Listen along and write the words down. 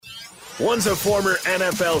One's a former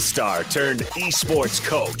NFL star turned esports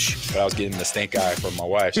coach. But I was getting the stink eye from my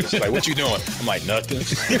wife. She's like, "What you doing?" I'm like, "Nothing."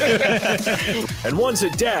 And one's a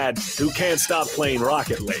dad who can't stop playing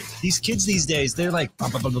Rocket League. These kids these days, they're like,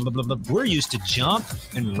 we're used to jump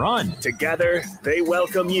and run. Together, they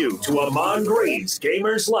welcome you to Amon Green's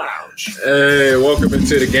Gamers Lounge. Hey, welcome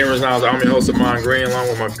into the Gamers Lounge. I'm your host, Amon Green, along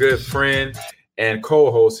with my good friend and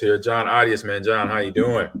co-host here, John Audius. Man, John, how you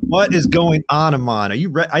doing? What is going on, Amon? Are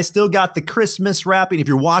you I still got the Christmas wrapping. If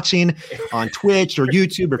you're watching on Twitch or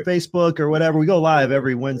YouTube or Facebook or whatever, we go live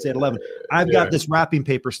every Wednesday at 11. I've got this wrapping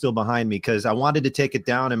paper still behind me because I wanted to take it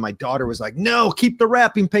down, and my daughter was like, "No, keep the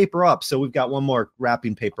wrapping paper up." So we've got one more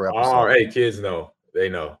wrapping paper episode. Oh, hey, kids know. They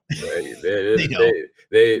know.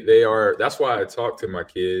 They are. That's why I talk to my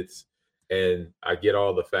kids, and I get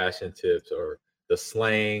all the fashion tips or the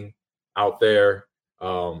slang out there.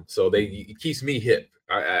 So it keeps me hip.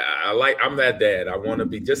 I'm that dad. I want to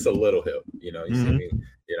be just a little hip. You see me.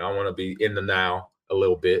 I want to be in the now a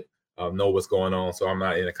little bit. Know what's going on, so I'm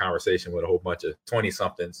not in a conversation with a whole bunch of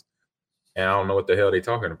 20-somethings, and I don't know what the hell they're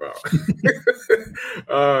talking about.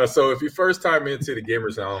 So if you're first time into the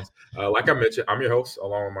Gamers Lounge, like I mentioned, I'm your host,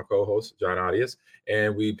 along with my co-host, John Audius,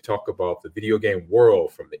 and we talk about the video game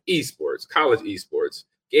world, from the esports, college esports,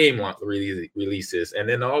 game launch releases, and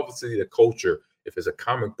then obviously the culture. If it's a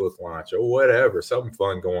comic book launch or whatever, something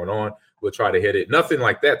fun going on, we'll try to hit it. Nothing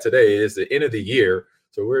like that today. It's the end of the year,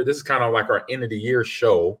 so this is kind of like our end of the year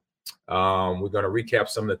show. We're going to recap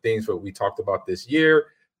some of the things that we talked about this year,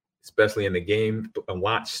 especially in the game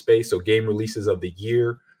launch space. So game releases of the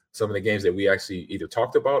year, some of the games that we actually either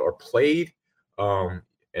talked about or played. And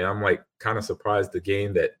I'm like kind of surprised the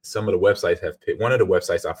game that some of the websites have picked. One of the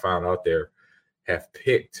websites I found out there have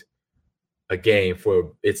picked a game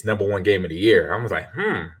for its number one game of the year. I was like,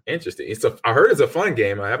 interesting. I heard it's a fun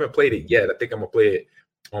game. I haven't played it yet. I think I'm gonna play it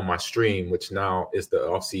on my stream, which now is the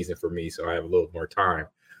off season for me, so I have a little more time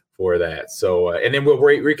for that. So, and then we'll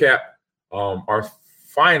recap our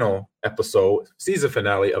final episode, season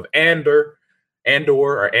finale of Andor,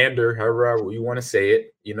 however you want to say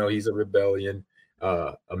it. He's a rebellion,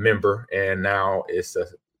 a member, and now it's a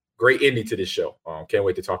great ending to this show. Can't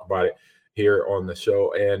wait to talk about it here on the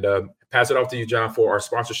show, and pass it off to you, John, for our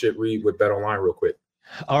sponsorship read with Bet Online real quick.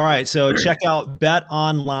 All right, so check out Bet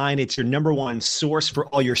Online. It's your number one source for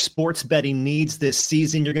all your sports betting needs this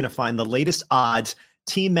season. You're going to find the latest odds,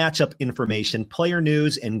 team matchup information, player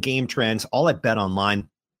news, and game trends, all at Bet Online.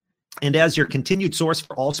 And as your continued source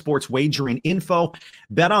for all sports wagering info,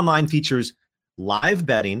 Bet Online features live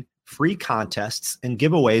betting, free contests, and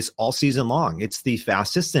giveaways all season long. It's the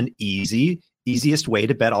fastest and easiest way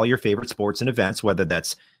to bet all your favorite sports and events, whether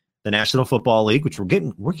that's the National Football League, which we're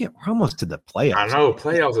almost to the playoffs. I know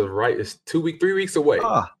playoffs is right. It's 3 weeks away.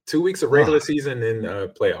 2 weeks of regular season and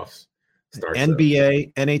playoffs starts.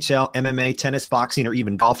 NBA, NHL, MMA, tennis, boxing, or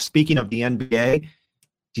even golf. Speaking of the NBA,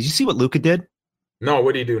 did you see what Luka did? No,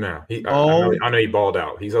 what did he do now? I know he balled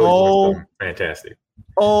out. He's always fantastic.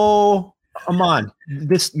 Amon,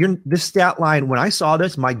 this stat line, when I saw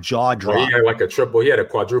this, my jaw dropped. He had like he had a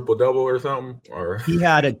quadruple double or something, or he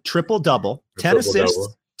had a triple double, 10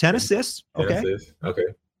 assists. 10 assists. Okay. 10 assists. Okay.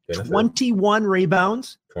 21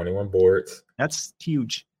 rebounds. 21 boards. That's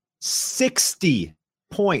huge. 60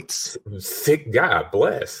 points. Sick guy,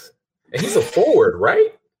 bless. And he's a forward,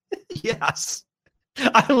 right? Yes.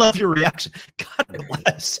 I love your reaction. God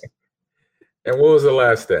bless. And what was the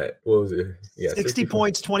last stat? What was it? Yeah, 60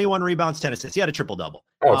 points, 21 rebounds, 10 assists. He had a triple-double.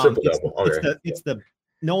 Oh, triple-double. Okay.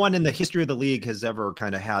 No one in the history of the league has ever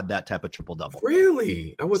kind of had that type of triple-double.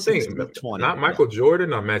 Really? I would think. 20, not Michael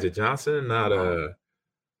Jordan, not Magic Johnson, not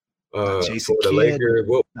Jason the Kidd, Lakers.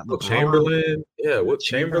 Wilt Chamberlain. Yeah, Wilt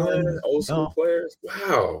Chamberlain, old school players.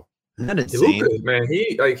 Wow. That is insane. Lucas, man,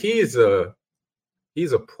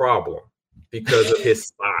 he's a problem because of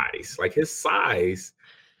his size. Like his size,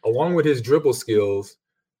 along with his dribble skills.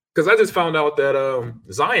 Because I just found out that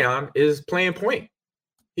Zion is playing point.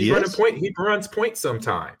 He runs point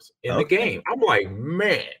sometimes in the game. I'm like,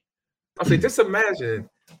 man. I say, just imagine.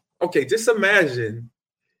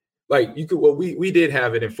 Like you could. Well, we did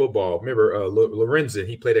have it in football. Remember, Lorenzen?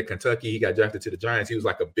 He played at Kentucky. He got drafted to the Giants. He was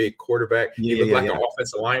like a big quarterback. He looked like an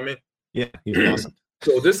offensive lineman. Yeah, he was awesome.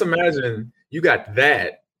 So just imagine you got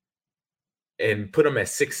that, and put him at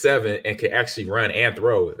 6'7" and can actually run and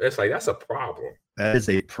throw. That's a problem. That is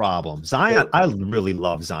a problem. Zion, I really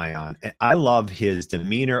love Zion. I love his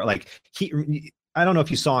demeanor. Like I don't know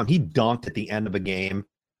if you saw him. He dunked at the end of a game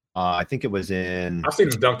I think it was in. I've seen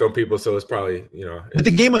him dunked on people, so it's probably But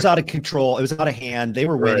the game was out of control. It was out of hand. They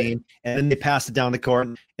were winning, Right. and then they passed it down the court.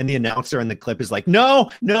 And the announcer in the clip is like, "No,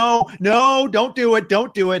 no, no! Don't do it!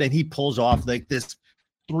 Don't do it!" And he pulls off like this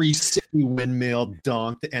 360 windmill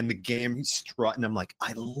dunk, and the game he's strutting. I'm like,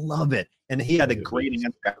 I love it. And he had a great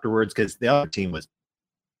answer afterwards because the other team was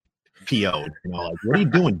PO'd. Like, what are you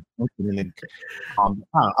doing?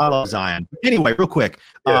 I love Zion. Anyway, real quick,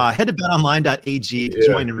 head to betonline.ag to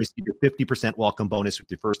join and receive your 50% welcome bonus with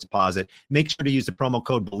your first deposit. Make sure to use the promo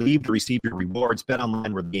code BELIEVE to receive your rewards. Bet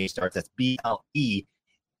online where the game starts. That's BLEAV.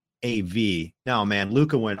 Now, man,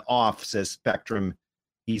 Luca went off, says Spectrum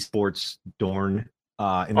Esports Dorn.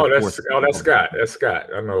 That's Scott. That's Scott.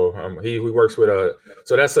 I know. He works with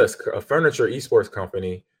so that's a furniture esports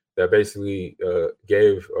company that basically we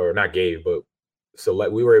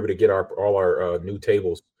were able to get all our new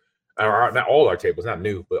tables, not all our tables, not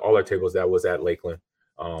new, but all our tables that was at Lakeland.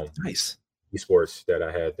 Nice esports that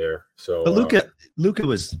I had there. So, but Luca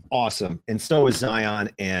was awesome, and so was Zion,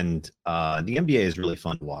 and the NBA is really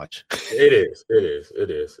fun to watch. It is.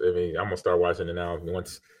 I mean, I'm gonna start watching it now.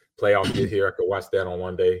 Once playoffs get here, I could watch that on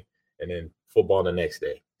one day, and then football the next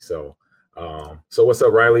day. So. So what's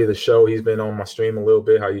up, Riley? The show. He's been on my stream a little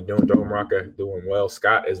bit. How you doing, Dome Rocker? Doing well.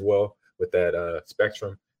 Scott as well with that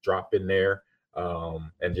Spectrum drop in there.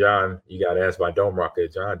 And John, you got asked by Dome Rocker.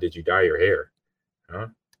 John, did you dye your hair? Huh?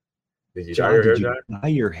 Did you dye your hair, John? Dye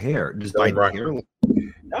your hair? Just Dome dye the hair?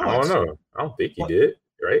 No, I don't know. I don't think you did.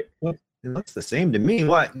 Right? What? It looks the same to me.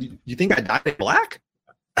 What? You think I dyed it black?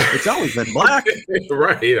 It's always been black.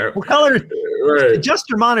 Right. What color? Right. Adjust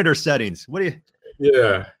your monitor settings. What do you?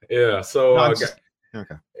 Yeah. So, okay.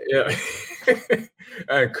 Yeah.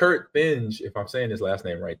 And Kurt Finge, if I'm saying his last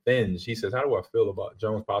name right, Finge, he says, how do I feel about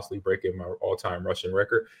Jones possibly breaking my all-time rushing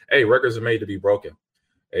record? Hey, records are made to be broken.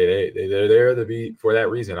 Hey, they're there to be for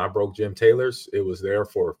that reason. I broke Jim Taylor's. It was there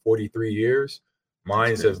for 43 years.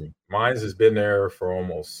 Mine's has been there for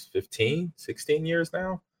almost 15, 16 years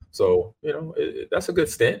now. So, that's a good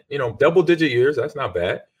stint. Double-digit years, that's not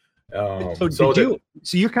bad. So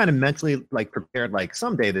you're kind of mentally like prepared, like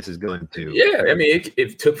someday this is going to. Yeah, I mean,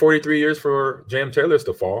 it took 43 years for Jam Taylor's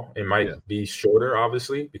to fall. It might be shorter,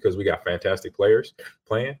 obviously, because we got fantastic players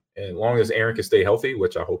playing. And as long as Aaron can stay healthy,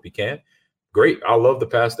 which I hope he can, great. I love the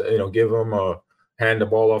pass. Give him hand the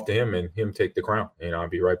ball off to him and him take the crown. I'll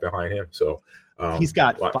be right behind him. So he's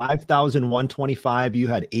got 5,125. You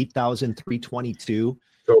had 8,322.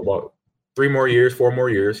 So about 4 more years,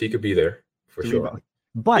 he could be there for sure.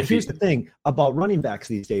 But here's the thing about running backs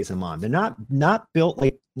these days, Amon. They're not built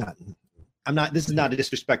like this is not a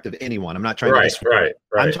disrespect of anyone. I'm not trying to right.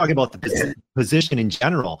 I'm talking about the position in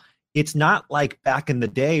general. It's not like back in the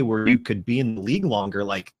day where you could be in the league longer.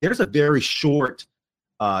 Like there's a very short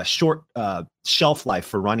shelf life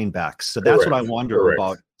for running backs. So that's what I wonder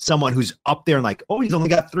about someone who's up there and like, oh, he's only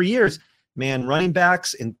got 3 years. Man, running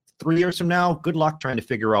backs in 3 years from now, good luck trying to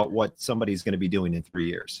figure out what somebody's going to be doing in 3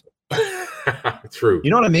 years. True. You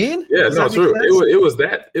know what I mean? Yeah, no, true.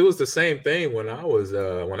 It was the same thing when I was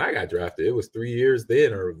when I got drafted. It was 3 years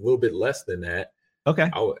then, or a little bit less than that. Okay.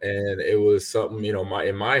 And it was something,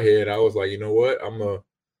 in my head, I was like, you know what? I'm gonna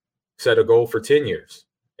set a goal for 10 years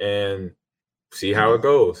and see how it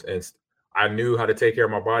goes. And I knew how to take care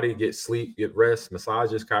of my body, get sleep, get rest,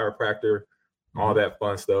 massages, chiropractor, all that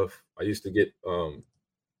fun stuff. I used to get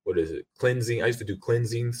cleansing. I used to do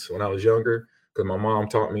cleansings when I was younger, because my mom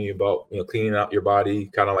taught me about cleaning out your body,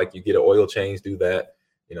 kind of like you get an oil change, do that,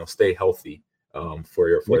 stay healthy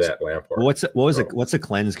for that land part. What's a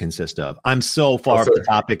cleanse consist of? I'm so far off the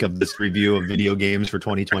topic of this review of video games for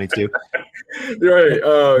 2022. Right.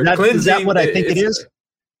 Is that what I think it is?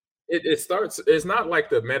 It starts. It's not like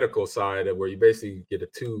the medical side of where you basically get a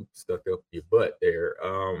tube stuck up your butt there.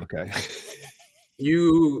 Okay.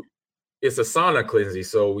 It's a sauna cleansing.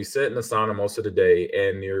 So we sit in the sauna most of the day,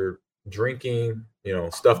 and you're drinking,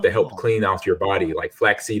 stuff to help clean out your body, like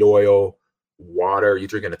flaxseed oil, water. You're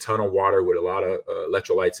drinking a ton of water with a lot of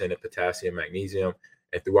electrolytes in it, potassium, magnesium,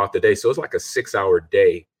 and throughout the day. So it's like a 6-hour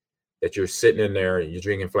day that you're sitting in there and you're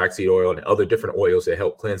drinking flaxseed oil and other different oils that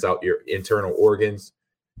help cleanse out your internal organs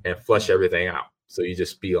and flush everything out. So you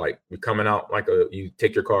just be like, you're coming out like you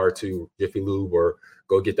take your car to Jiffy Lube or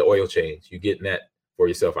go get the oil change. You getting that for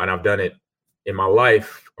yourself. And I've done it in my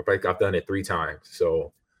life. I've done it 3 times.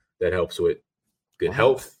 So that helps with good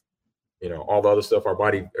health, all the other stuff our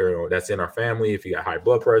body, that's in our family. If you got high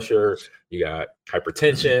blood pressure, you got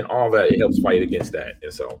hypertension, all that, it helps fight against that.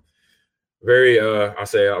 And so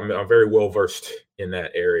I'm very well versed in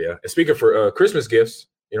that area. And speaking for Christmas gifts,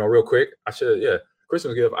 real quick,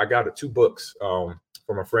 Christmas gift, I got 2 books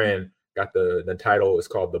from a friend got the title is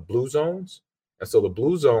called the Blue Zones. And so the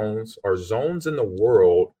Blue Zones are zones in the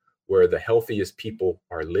world where the healthiest people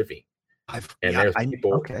are living. And there's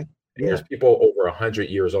people okay. Yeah. There's people over 100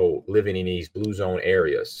 years old living in these blue zone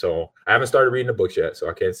areas. So I haven't started reading the books yet, so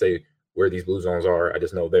I can't say where these blue zones are. I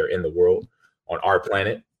just know they're in the world on our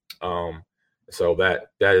planet. So that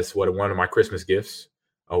is one of my Christmas gifts.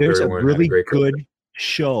 There's a really good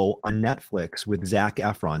show on Netflix with Zac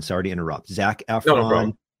Efron. Sorry to interrupt. Zac Efron.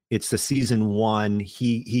 No, it's the season 1.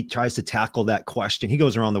 He tries to tackle that question. He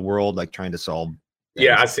goes around the world like trying to solve things.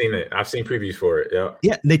 Yeah, I've seen it. I've seen previews for it. Yeah.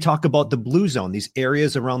 Yeah. And they talk about the blue zone, these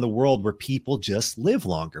areas around the world where people just live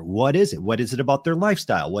longer. What is it? What is it about their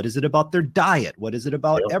lifestyle? What is it about their diet? What is it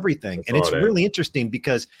about everything? And it's really interesting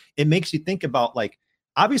because it makes you think about, like,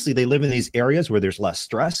 obviously they live in these areas where there's less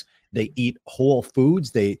stress. They eat whole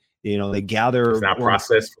foods. They gather it's not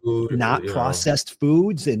processed food, processed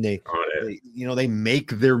foods, and they make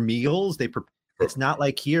their meals. It's not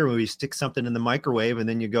like here where you stick something in the microwave and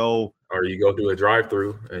then you go, or you go do a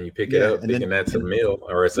drive-through and you pick it up, thinking that's a meal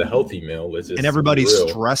or it's a healthy meal. It's just, and everybody's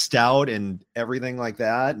stressed out and everything like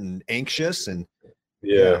that, and anxious and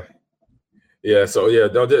yeah. So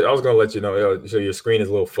I was gonna let you know. So your screen is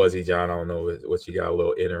a little fuzzy, John. I don't know what you got, a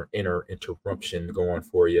little inner interruption going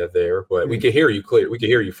for you there, but we can hear you clear. We can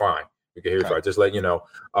hear you fine. We can hear you fine. Just let you know.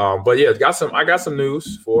 But yeah, I got some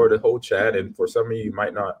news for the whole chat, and for some of you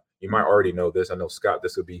might already know this. I know, Scott,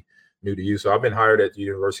 this will be new to you. So I've been hired at the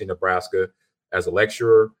University of Nebraska as a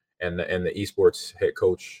lecturer and the esports head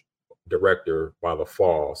coach director by the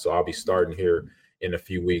fall. So I'll be starting here in a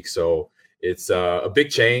few weeks. So it's a big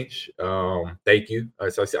change. Thank you. I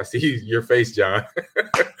see your face, John.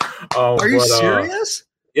 Are you serious?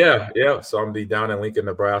 Yeah. So I'm be down in Lincoln,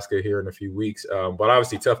 Nebraska here in a few weeks. But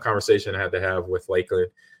obviously tough conversation I had to have with Lakeland,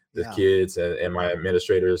 the kids and my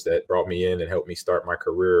administrators that brought me in and helped me start my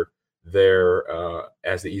career there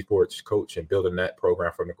as the esports coach and building that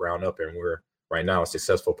program from the ground up. And we're right now a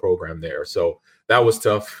successful program there. So that was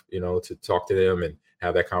tough, to talk to them and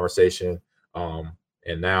have that conversation.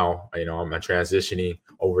 And now, I'm transitioning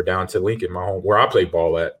over down to Lincoln, my home, where I play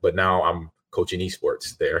ball at, but now I'm coaching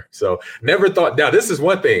esports there. So never thought. Now, this is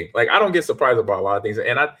one thing, like, I don't get surprised about a lot of things,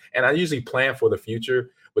 and I usually plan for the future,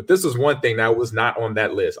 but this is one thing that was not on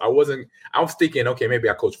that list. I was thinking, okay, maybe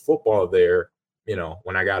I coach football there,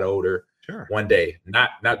 when I got older, one day,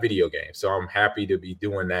 not video games. So I'm happy to be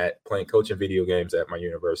doing that, coaching video games at my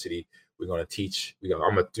university. I'm going to teach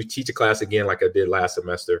a class again, like I did last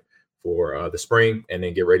semester, for the spring, and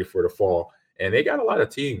then get ready for the fall. And they got a lot of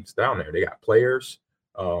teams down there. They got players.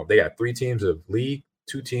 They got 3 teams of League,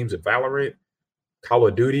 2 teams of Valorant, Call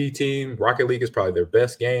of Duty team. Rocket League is probably their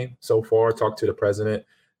best game so far. Talked to the president.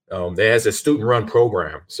 They has a student-run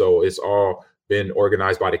program, so it's all been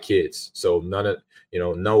organized by the kids. So none of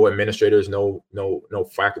no administrators, no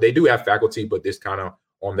faculty. They do have faculty, but this kind of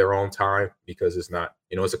on their own time, because it's not,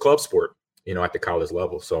 it's a club sport, at the college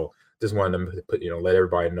level. So just wanted to put, let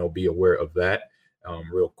everybody know, be aware of that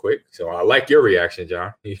real quick. So I like your reaction,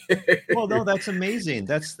 John. Well, no, that's amazing.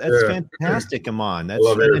 That's fantastic, Amon. I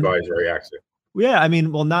love everybody's reaction. Yeah, I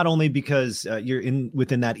mean, well, not only because you're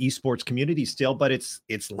within that esports community still, but it's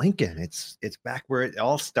Lincoln. It's back where it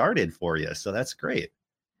all started for you. So that's great.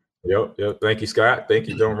 Yep. Thank you, Scott. Thank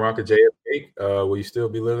you, John Rocker, JFK. Will you still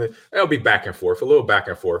be living? I'll be back and forth, a little back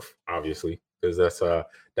and forth, obviously, because that's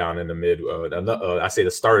down in the I say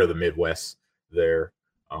the start of the Midwest there.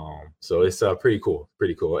 So it's pretty cool.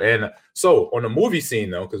 And so on the movie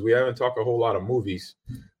scene, though, because we haven't talked a whole lot of movies,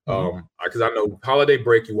 because I know holiday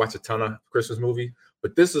break, you watch a ton of Christmas movies,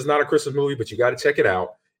 but this is not a Christmas movie, but you got to check it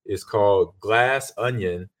out. It's called Glass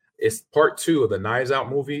Onion. It's part 2 of the Knives Out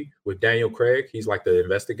movie with Daniel Craig. He's like the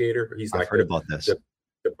investigator. He's like heard about this.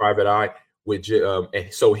 The private eye with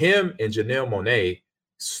and so him and Janelle Monáe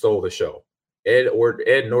stole the show. Ed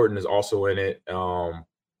Norton is also in it. I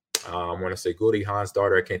want to say Goldie Hawn's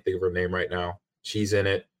daughter. I can't think of her name right now. She's in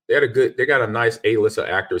it. They got a nice A-list of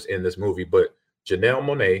actors in this movie, but Janelle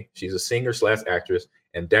Monáe, she's a singer/actress,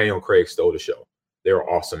 and Daniel Craig stole the show. They were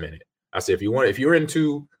awesome in it. I said, if you're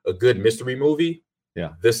into a good mystery movie,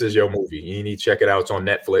 this is your movie. You need to check it out. It's on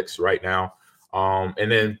Netflix right now.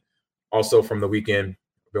 And then also from the weekend,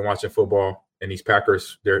 I've been watching football, and these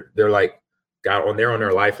Packers, they're like they're on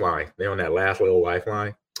their lifeline. They're on that last little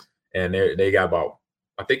lifeline, and they got about,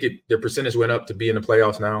 I think their percentage went up to be in the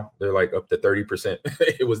playoffs now. They're like up to 30%.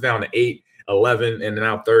 It was down to 8, 11, and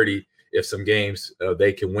now 30. If some games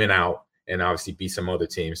they can win out and obviously beat some other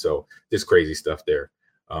teams. So just crazy stuff there.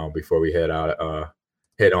 Before we head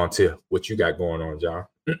on to what you got going on, John.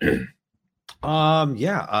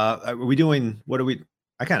 Are we doing,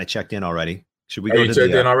 I kind of checked in already. Should we Are go you to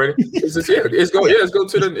checked the? in already? Let's go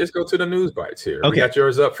to the news bites here. Okay. We got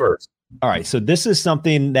yours up first. All right. So this is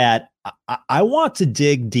something that I want to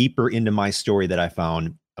dig deeper into my story that I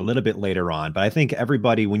found a little bit later on. But I think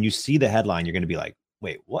everybody, when you see the headline, you're going to be like,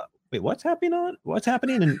 wait, what? Wait, what's happening? What's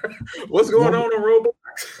happening? And what's going on in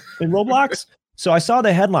Roblox? In Roblox? So I saw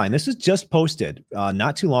the headline. This is just posted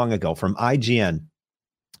not too long ago from IGN.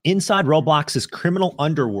 Inside Roblox's criminal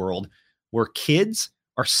underworld where kids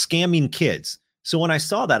are scamming kids. So when I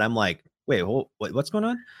saw that, I'm like, wait, what's going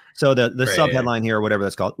on? So the sub headline here, or whatever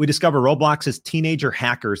that's called, we discover Roblox's teenager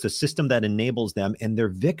hackers, the system that enables them and their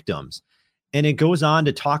victims. And it goes on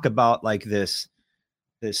to talk about like this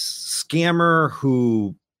scammer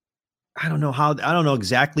who I don't know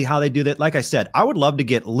exactly how they do that. Like I said, I would love to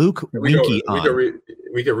get Luke Winky on.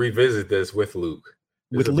 We could revisit this with Luke.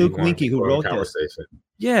 With Luke Winky, who wrote this.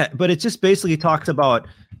 Yeah, but it just basically talks about,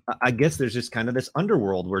 I guess there's just kind of this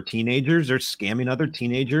underworld where teenagers are scamming other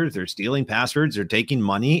teenagers, they're stealing passwords, they're taking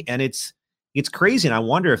money, and it's crazy. And I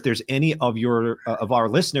wonder if there's any of our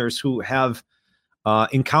listeners who have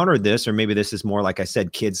encountered this, or maybe this is more, like I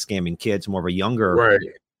said, kids scamming kids, more of a younger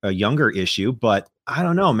issue. But I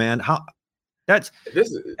don't know, man. I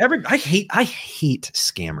hate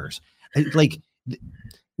scammers. Like,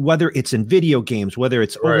 whether it's in video games, whether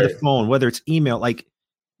it's over the phone, whether it's email, like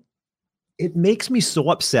it makes me so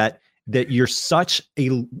upset that you're such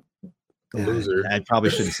a loser. I probably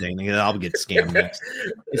shouldn't say anything. I'll get scammed next.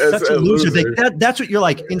 It's such a loser thing. That's what you're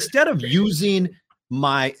like. Instead of using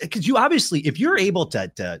because you obviously, if you're able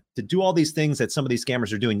to do all these things that some of these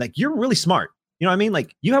scammers are doing, like you're really smart. You know what I mean?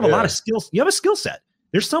 Like you have a lot of skills. You have a skill set.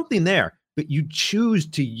 There's something there, but you choose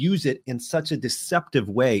to use it in such a deceptive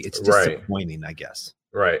way. It's disappointing, I guess.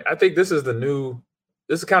 Right. I think this is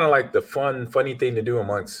kind of like the funny thing to do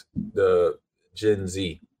amongst the Gen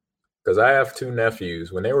Z. Because I have two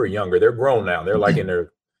nephews. When they were younger, they're grown now. They're like in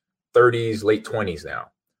their 30s, late 20s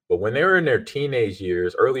now. But when they were in their teenage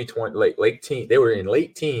years, early 20, late teen, they were in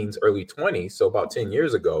late teens, early 20s. So about 10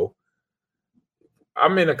 years ago,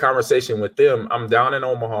 I'm in a conversation with them. I'm down in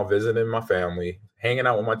Omaha visiting my family, hanging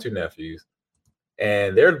out with my two nephews.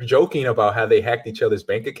 And they're joking about how they hacked each other's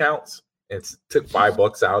bank accounts. And took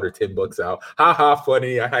 $5 out or $10 out. Ha ha,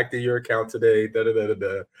 funny. I hacked into your account today. Da da da da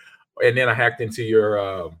da. And then I hacked into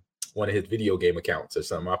your one of his video game accounts or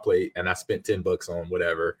something. I played and I spent $10 on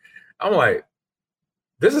whatever. I'm like,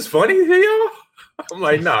 this is funny to y'all? I'm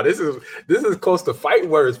like, nah, this is close to fight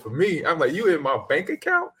words for me. I'm like, you in my bank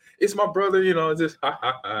account? It's my brother, just ha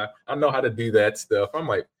ha ha. I know how to do that stuff. I'm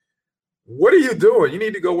like, what are you doing? You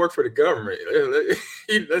need to go work for the government.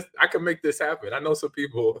 I can make this happen. I know some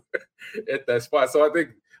people at that spot. So I think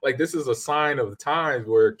like this is a sign of the times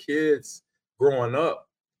where kids growing up,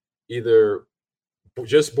 either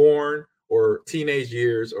just born or teenage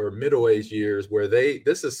years or middle-aged years, where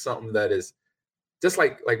this is something that is just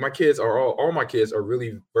like my kids are all my kids are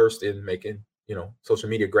really versed in making, social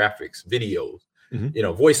media graphics, videos.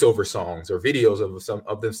 Voiceover songs or videos of some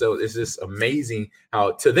of themselves. It's just amazing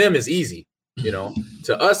how to them is easy.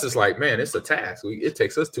 To us, it's like, man, it's a task. It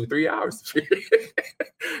takes us 2-3 hours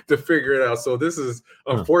to figure it out. So this is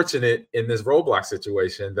unfortunate in this Roblox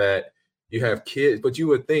situation that you have kids, but you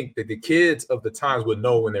would think that the kids of the times would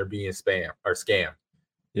know when they're being spam or scammed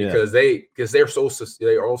because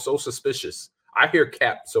they're all so suspicious. I hear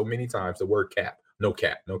cap so many times, the word cap. No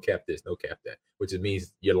cap this, no cap that, which it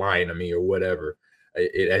means you're lying to me or whatever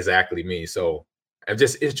it exactly means. So I'm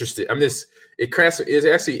just interested. It's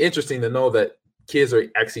actually interesting to know that kids are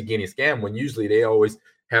actually getting scammed when usually they always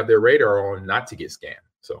have their radar on not to get scammed.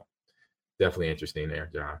 So definitely interesting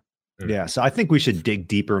there, John. Yeah. So I think we should dig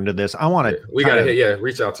deeper into this. I want to, reach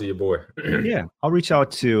out to your boy. Yeah. I'll reach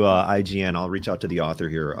out to IGN. I'll reach out to the author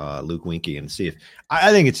here, Luke Winky, and see if I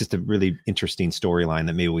think it's just a really interesting storyline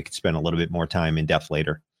that maybe we could spend a little bit more time in depth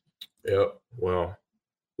later. Yeah. Well,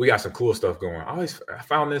 we got some cool stuff going. I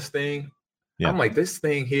found this thing. Yeah. I'm like, this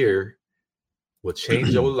thing here will change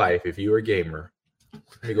your life if you're a gamer.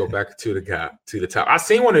 Let me go back to the top. I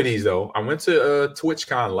seen one of these though. I went to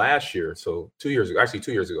TwitchCon last year, so 2 years ago. Actually,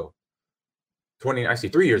 2 years ago. 3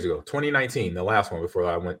 years ago, 2019, the last one before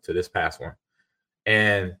I went to this past one.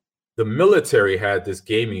 And the military had this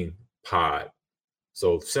gaming pod.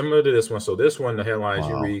 So similar to this one. So this one, the headlines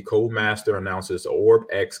you read, Codemaster announces Orb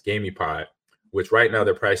X gaming pod, which right now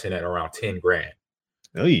they're pricing at around 10 grand.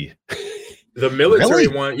 Oy. The military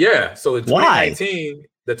one, yeah. So the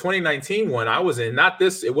 2019 one I was in,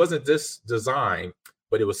 it wasn't this design,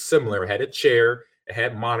 but it was similar. It had a chair, it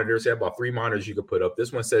had monitors, it had about 3 monitors you could put up.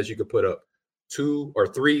 This one says you could put up 2 or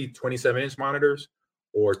 3 27-inch monitors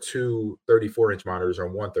or 2 34-inch monitors or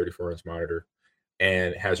 1 34-inch monitor.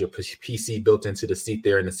 and has your PC built into the seat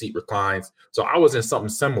there, and the seat reclines. So I was in something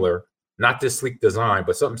similar, not this sleek design,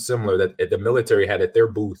 but something similar that the military had at their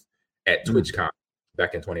booth at TwitchCon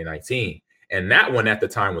back in 2019. And that one at the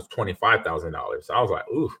time was $25,000. So I was like,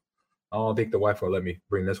 ooh, I don't think the wife will let me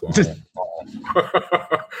bring this one home.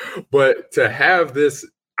 But to have this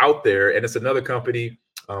out there, and it's another company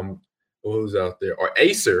who's out there, or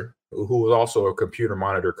Acer, who is also a computer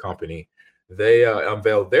monitor company. They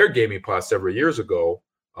unveiled their gaming pod several years ago.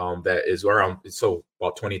 That is around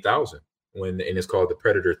about 20,000 and it's called the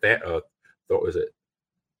Predator. What was it?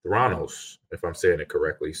 Theranos, if I'm saying it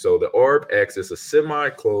correctly. So the Orb X is a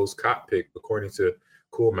semi-closed cockpit, according to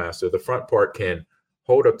Coolmaster. The front part can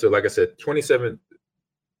hold up to, like I said,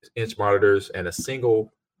 27-inch monitors and a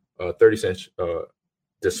single 30-inch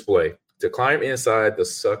display. To climb inside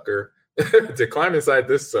this sucker, there's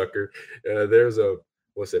a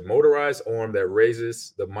motorized arm that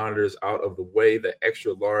raises the monitors out of the way. The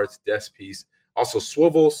extra large desk piece also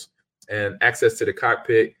swivels and access to the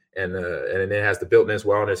cockpit, and then it has the built-in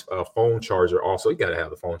wireless phone charger. Also, you got to have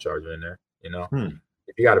the phone charger in there.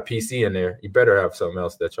 If you got a PC in there, you better have something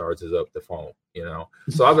else that charges up the phone.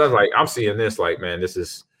 So I was like, I'm seeing this like, man,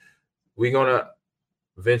 we're gonna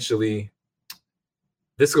eventually.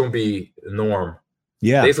 This is gonna be the norm.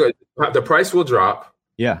 Yeah, the price will drop.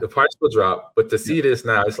 Yeah, the price will drop. But to see this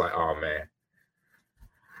now, it's like, oh man.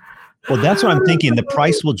 Well, that's what I'm thinking. The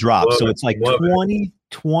price will drop. So it's like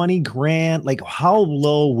 20 grand. Like, how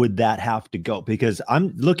low would that have to go? Because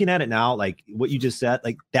I'm looking at it now, like what you just said,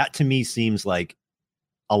 like that to me seems like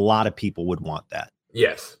a lot of people would want that.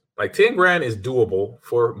 Yes. Like 10 grand is doable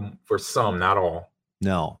for some, not all.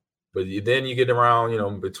 No. But then you get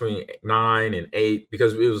around, between 9 and 8,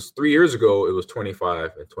 because it was 3 years ago, it was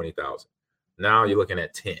 25 and 20,000. Now you're looking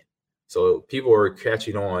at 10. So people are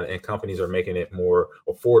catching on, and companies are making it more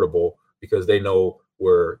affordable because they know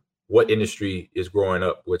what industry is growing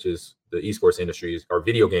up, which is the esports industry, or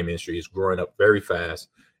video game industry is growing up very fast.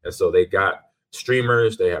 And so they got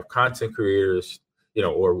streamers, they have content creators,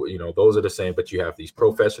 those are the same, but you have these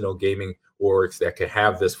professional gaming orgs that can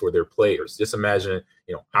have this for their players. Just imagine,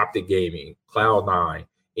 Optic Gaming, Cloud9,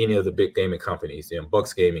 any of the big gaming companies,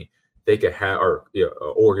 Bucks Gaming, they could have, or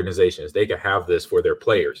organizations, they could have this for their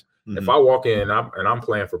players. Mm-hmm. If I walk in and I'm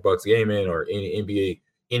playing for Bucks Gaming or any NBA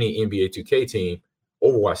 2K team,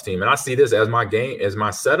 Overwatch team, and I see this as my game, as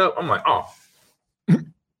my setup, I'm like, oh,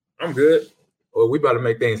 I'm good. Well, we about to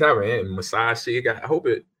make things happen. And massage shit, I hope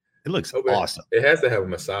it looks awesome. It has to have a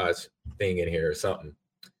massage thing in here or something.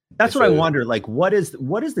 That's what I wonder. Like, what is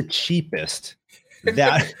the cheapest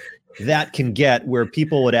that can get where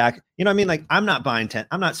people would act? Like I'm not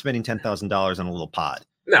spending $10,000 on a little pod.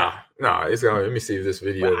 No, it's gonna. Let me see if this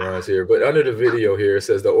video runs here. But under the video here, it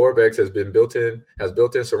says the Orb X has built-in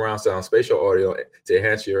surround sound, spatial audio to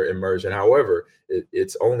enhance your immersion. However,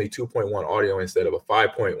 it's only 2.1 audio instead of a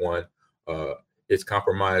 5.1. It's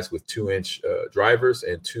compromised with 2-inch drivers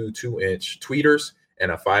and two 2-inch tweeters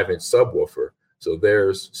and a 5-inch subwoofer. So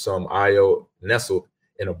there's some I/O nestled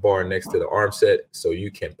in a bar next to the arm set, so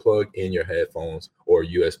you can plug in your headphones or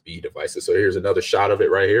USB devices. So here's another shot of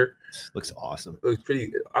it right here. Looks awesome. It looks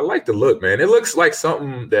pretty. I like the look, man. It looks like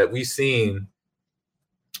something that we've seen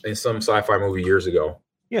in some sci-fi movie years ago.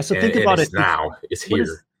 Yeah. So think about it now. It's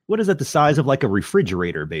here. What is that? The size of like a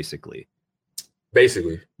refrigerator, basically.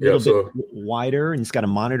 Basically, a little bit wider, and it's got a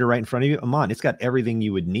monitor right in front of you. It's got everything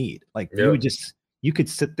you would need. Like you could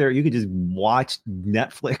sit there, you could just watch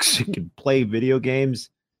Netflix, you could play video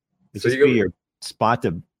games. It's just be your spot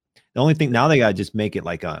to. The only thing now they gotta just make it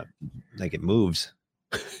like it moves.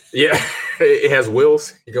 Yeah, it has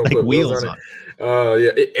wheels. You gonna put wheels on it.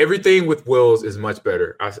 Everything with wheels is much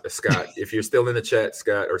better. Scott, if you're still in the chat,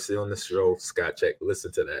 Scott, or still in the show, Scott,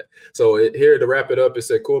 listen to that. So here to wrap it up, it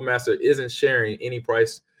said Coolmaster isn't sharing any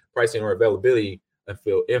pricing or availability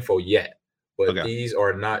info yet, but these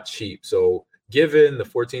are not cheap. So given the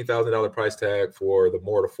 $14,000 price tag for the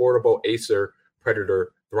more affordable Acer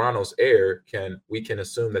Predator Theranos Air, we can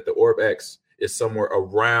assume that the Orb X is somewhere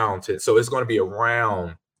around 10. So it's going to be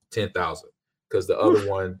around 10,000 because the other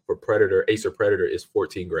one for Acer Predator is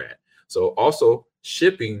 14 grand. So also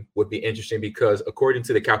shipping would be interesting because according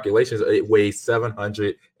to the calculations, it weighs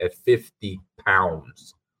 750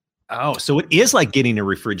 pounds. Oh, so it is like getting a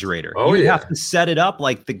refrigerator. You have to set it up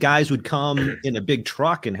like the guys would come in a big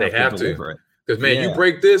truck and have to deliver it. Because you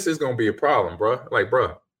break this, it's gonna be a problem, bro. Like,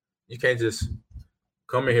 bro, you can't just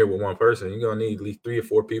come in here with one person. You're gonna need at least 3 or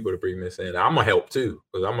 4 people to bring this in. I'm gonna help too,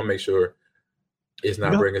 because I'm gonna make sure it's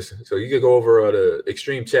not bringing. So you can go over to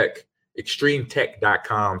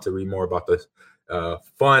extremetech.com to read more about this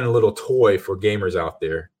fun little toy for gamers out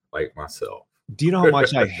there like myself. Do you know how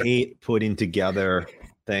much I hate putting together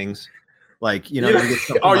things? Like, you You get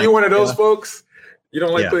something are like, you one of those folks? You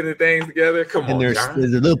don't like Yeah. putting the things together? Come and on, there's John. a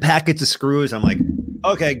little packets of screws. I'm like,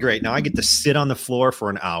 okay, great. Now I get to sit on the floor for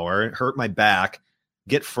an hour, hurt my back,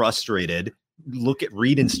 get frustrated,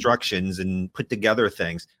 read instructions and put together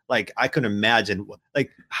things. Like I can imagine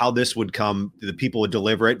like how this would come. The people would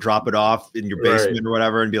deliver it, drop it off in your basement or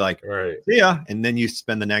whatever, and be like, Right. yeah. And then you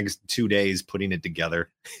spend the next 2 days putting it together.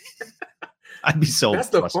 I'd be so That's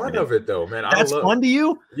the frustrated. fun of it, though, man. That's fun to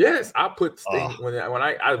you? Yes, I put things when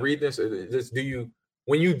I read this.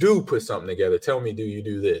 When you do put something together? Tell me, do you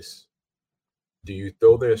do this? Do you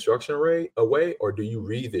throw the instruction away, or do you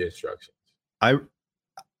read the instructions? I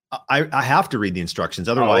have to read the instructions,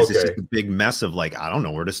 otherwise it's just a big mess of like I don't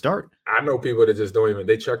know where to start. I know people that just don't even.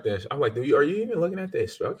 They check the. I'm like, are you even looking at the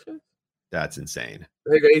instructions? That's insane.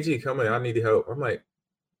 Hey, AG, come in. I need help. I'm like,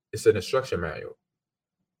 it's an instruction manual.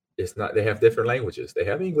 It's not. They have different languages. They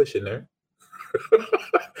have English in there.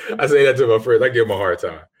 I say that to my friends. I give them a hard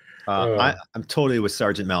time. I'm totally with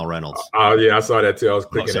Sergeant Mal Reynolds. Oh yeah, I saw that too. I was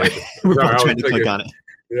clicking. We're both trying to click on it.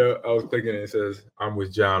 Yeah, I was clicking. It says, "I'm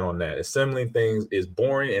with John on that. Assembling things is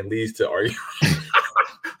boring and leads to argument."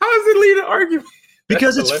 How does it lead to argument?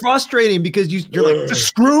 Because it's frustrating. Because you're like, the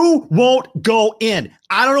screw won't go in.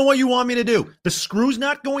 I don't know what you want me to do. The screw's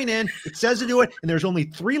not going in. It says to do it, and there's only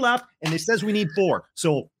 3 left, and it says we need 4.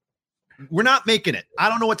 So we're not making it. I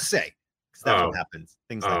don't know what to say. That's what happens.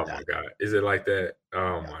 Things like that. Oh my God. Is it like that?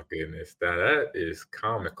 Oh my goodness. That is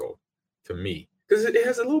comical to me. Because it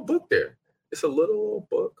has a little book there. It's a little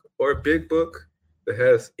book or a big book that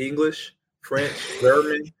has English, French,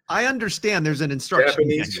 German. I understand there's an instruction.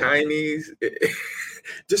 Japanese, Chinese.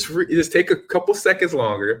 Just take a couple seconds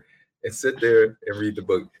longer and sit there and read the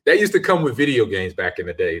book. That used to come with video games back in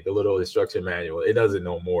the day, the little instruction manual. It doesn't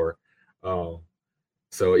no more.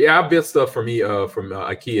 So yeah, I built stuff for me from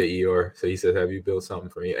IKEA Eeyore. So he says, "Have you built something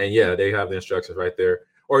for me?" And yeah, they have the instructions right there.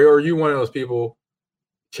 Or are you one of those people,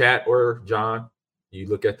 Chat or John? You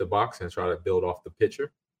look at the box and try to build off the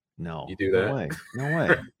picture? No, you do that? No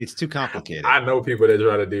way. It's too complicated. I know people that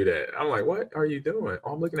try to do that. I'm like, what are you doing?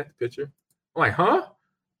 Oh, I'm looking at the picture. I'm like, huh?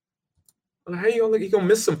 I'm like, how you gonna look? You're gonna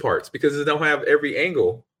miss some parts because it don't have every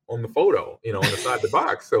angle on the photo, on the side of the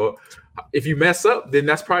box. So if you mess up, then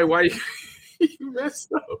that's probably why you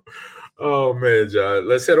messed up. Oh man, John.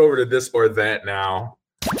 Let's head over to this or that now.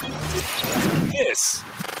 This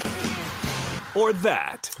or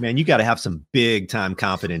that. Man, you got to have some big time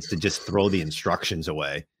confidence to just throw the instructions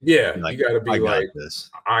away. Yeah, like, you got to be like this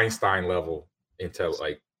Einstein level intel,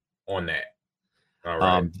 like on that. All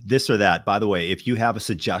right. This or that. By the way, if you have a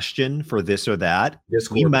suggestion for this or that,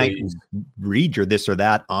 we might read your this or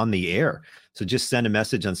that on the air. So just send a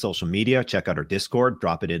message on social media, check out our Discord,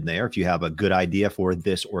 drop it in there if you have a good idea for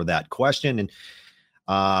this or that question. And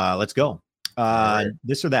let's go.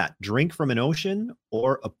 This or that. Drink from an ocean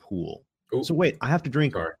or a pool. Ooh. So wait, I have to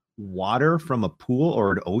drink water from a pool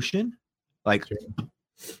or an ocean? Like,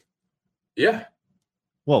 yeah.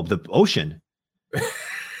 Well, the ocean.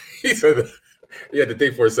 He said you had to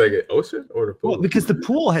think for a second. Ocean or the pool? Well, because the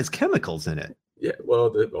pool has chemicals in it. Yeah, well,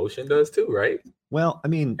 the ocean does too, right? Well, I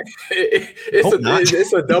mean,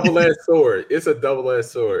 it's a double-edged sword. It's a double-edged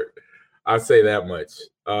sword. I'll say that much.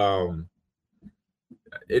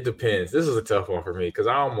 It depends. This is a tough one for me because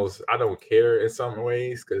I don't care in some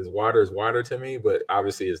ways because water is water to me, but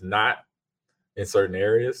obviously it's not in certain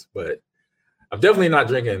areas. But I'm definitely not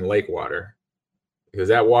drinking lake water because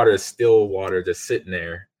that water is still water just sitting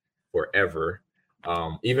there forever.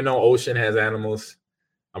 Even though ocean has animals,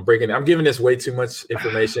 I'm giving this way too much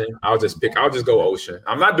information. I'll just go ocean.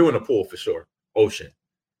 I'm not doing a pool for sure. Ocean.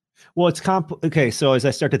 Well, it's okay. So as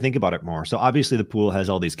I start to think about it more, so obviously the pool has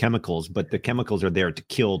all these chemicals, but the chemicals are there to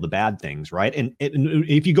kill the bad things, right? And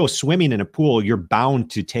if you go swimming in a pool, you're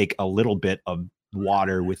bound to take a little bit of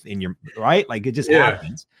water within your, right? Like it just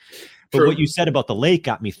happens. But True. What you said about the lake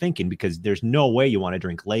got me thinking because there's no way you want to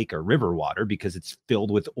drink lake or river water because it's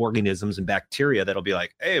filled with organisms and bacteria that'll be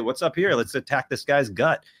like, hey, what's up here? Let's attack this guy's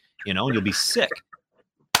gut, and you'll be sick.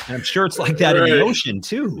 And I'm sure it's like that in the ocean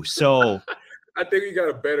too. So I think we got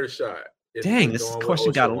a better shot. Dang, this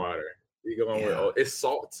question got water. You going with it's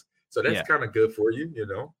salt, so that's kind of good for you.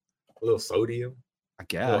 A little sodium. I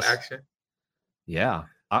guess. A little action. Yeah,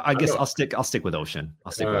 I guess I'll stick with ocean.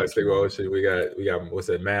 I'll stick with ocean. We got what's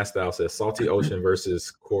that? Mass style says salty ocean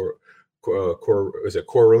versus is it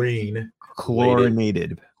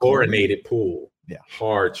chlorinated pool. Yeah,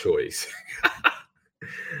 hard choice.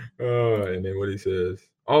 And then what he says.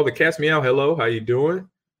 Oh, the cat's meow. Hello, how you doing?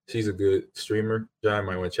 She's a good streamer. John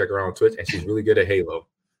might want to check her out on Twitch, and she's really good at Halo.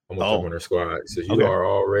 I'm with her squad. So you are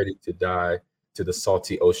all ready to die to the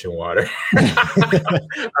salty ocean water.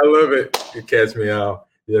 I love it. You catch me out.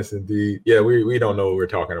 Yes, indeed. Yeah, we don't know what we're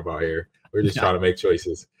talking about here. We're just trying to make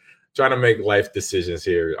choices, trying to make life decisions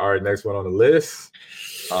here. All right, next one on the list.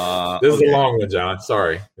 This is a long one, John.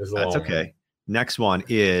 Sorry. That's okay. Next one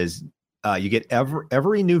is you get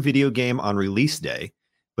every new video game on release day,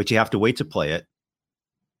 but you have to wait to play it.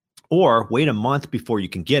 Or wait a month before you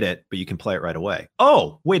can get it, but you can play it right away.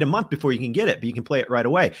 Oh, wait a month before you can get it, but you can play it right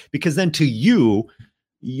away. Because then to you,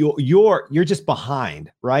 you're just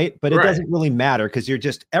behind, right? But it doesn't really matter because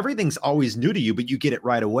everything's always new to you, but you get it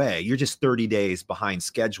right away. You're just 30 days behind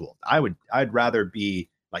schedule. I'd rather be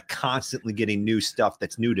like constantly getting new stuff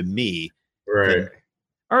that's new to me. Right.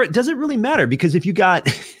 All right. Does it really matter? Because if you got,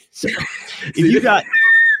 this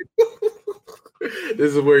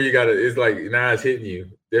is where you got to, it's like, now it's hitting you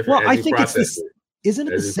different. Well, I think isn't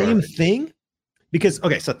it the same thing? Because,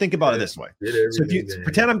 okay, so think about it this way. So if you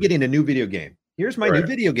pretend I'm getting a new video game. Here's my new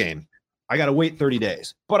video game. I got to wait 30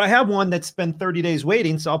 days, but I have one that's been 30 days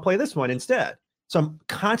waiting. So I'll play this one instead. So I'm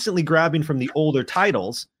constantly grabbing from the older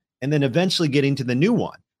titles and then eventually getting to the new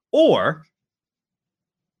one. Or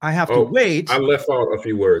I have to wait. I left out a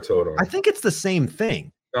few words. Hold on. I think it's the same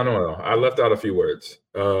thing. No. I left out a few words.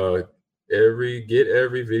 Every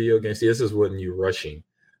video game. See, this is when you're rushing.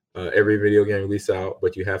 Every video game release out,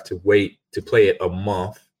 but you have to wait to play it a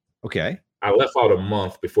month. Okay. I left out a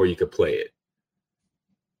month before you could play it.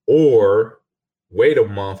 Or wait a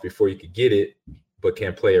month before you could get it, but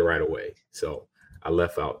can't play it right away. So I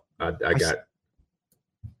left out. I gotta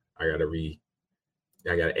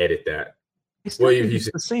edit that. It's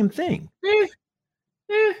the same thing.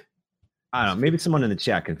 I don't know. Maybe someone in the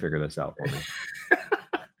chat can figure this out for me.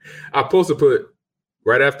 I'm supposed to put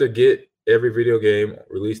right after get every video game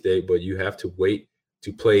release date, but you have to wait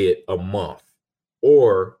to play it a month,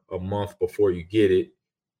 or a month before you get it.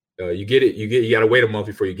 You got to wait a month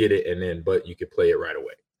before you get it, but you can play it right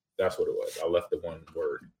away. That's what it was. I left the one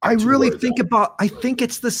word. I think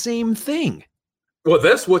it's the same thing. Well,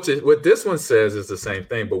 that's what this one says is the same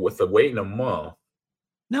thing, but with the waiting a month.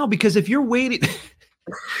 No, because if you're waiting,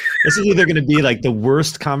 this is either going to be like the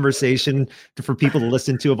worst conversation for people to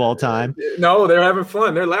listen to of all time. No, they're having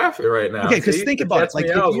fun. They're laughing right now. Okay, because think about it.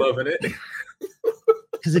 Like, I was loving it.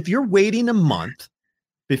 Because if you're waiting a month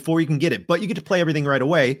before you can get it, but you get to play everything right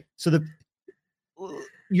away, so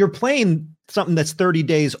you're playing something that's 30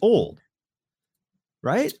 days old,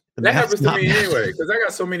 right? That happens to me anyway, because I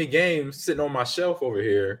got so many games sitting on my shelf over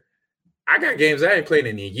here. I got games I ain't played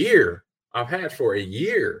in a year. I've had for a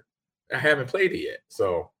year. I haven't played it yet.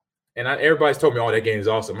 So, and everybody's told me, "Oh, that game is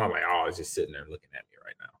awesome." I'm like, "Oh, it's just sitting there looking at me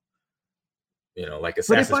right now." You know, like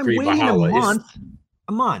Assassin's Creed Valhalla.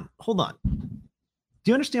 Hold on. Do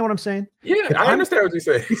you understand what I'm saying? Yeah, I understand what you're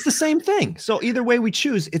saying. It's the same thing. So either way we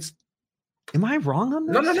choose, am I wrong on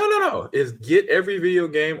this? No. It's get every video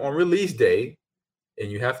game on release day, and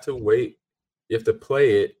you have to wait. You have to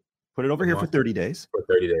play it. Put it over here for 30 days. For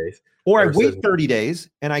 30 days. Or I wait 30 days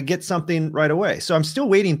and I get something right away. So I'm still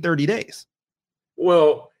waiting 30 days.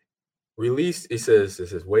 Well, release, it says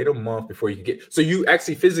wait a month before you can get. So you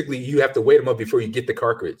actually physically, you have to wait a month before you get the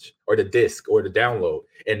cartridge or the disc or the download.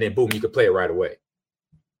 And then boom, you can play it right away.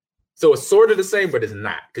 So it's sort of the same, but it's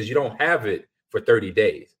not, because you don't have it for 30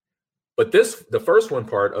 days. But the first one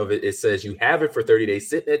part of it says you have it for 30 days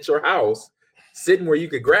sitting at your house, sitting where you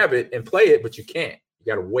could grab it and play it, but you can't. You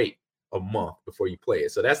got to wait a month before you play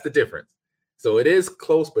it. So that's the difference. So it is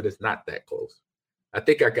close, but it's not that close. I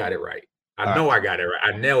think I got it right. I know I got it right.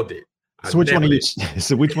 I nailed it. So which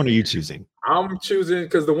one are you choosing? I'm choosing,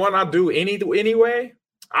 because the one I do anyway,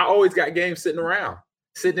 I always got games sitting around,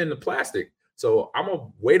 sitting in the plastic. So I'm gonna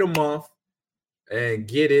wait a month and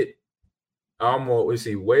get it.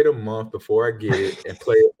 Wait a month before I get it and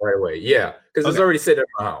play it right away. Yeah, because it's already sitting at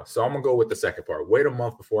my house. So I'm gonna go with the second part. Wait a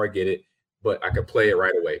month before I get it, but I can play it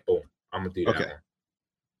right away. Boom. I'm gonna do that one.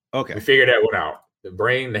 Okay. We figured that one out.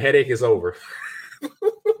 The headache is over.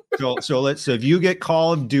 So if you get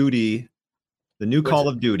Call of Duty, the new Call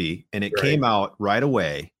of Duty, and it came out right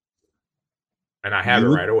away, and I have it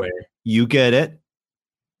right away, you get it.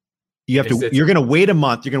 You're going to wait a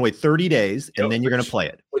month. You're going to wait 30 days, and then you're going to play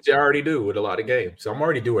it. Which I already do with a lot of games. So I'm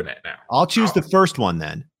already doing that now. I'll choose the first one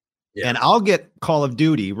then, and I'll get Call of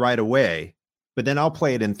Duty right away, but then I'll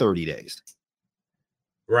play it in 30 days.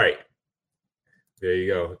 Right. There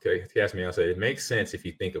you go. Okay. Cat's Meow said it makes sense if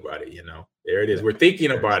you think about it, There it is. We're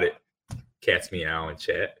thinking about it. Cat's Meow in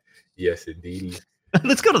chat. Yes, indeed.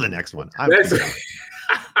 Let's go to the next one. Let's go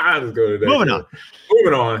to the next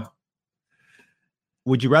Moving on.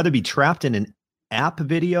 Would you rather be trapped in an app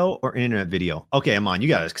video or internet video? Okay, Amon, you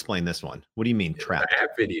got to explain this one. What do you mean trapped?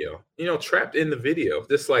 App video, trapped in the video.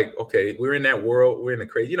 Just like, okay, we're in that world. We're in the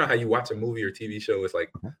crazy. You know how you watch a movie or TV show? It's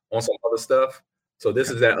like on some other stuff. So this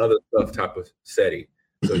is that other stuff type of setting.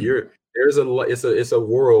 So it's a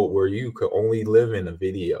world where you could only live in a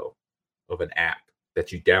video of an app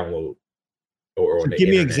that you download. So give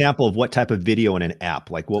me an example of what type of video in an app.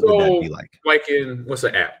 Like, what would that be like? Like what's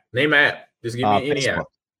the app? Name an app. Just give me any app.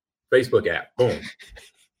 Facebook app. Boom.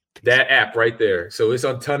 That app right there. So it's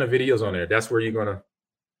a ton of videos on there. That's where you're going to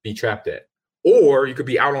be trapped at. Or you could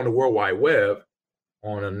be out on the World Wide Web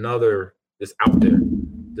on another that's out there,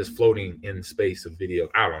 just floating in space of video.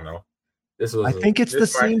 I don't know. I think it's the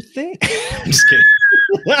same thing. I'm just kidding.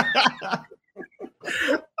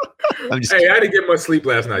 Hey, I didn't get much sleep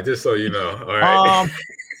last night, just so you know. All right.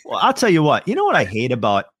 Well, I'll tell you what. You know what I hate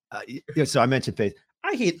about? So I mentioned face.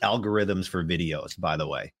 I hate algorithms for videos. By the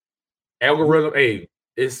way, algorithm. Hey,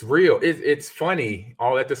 it's real. It's funny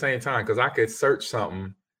all at the same time because I could search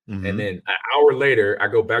something, and then an hour later I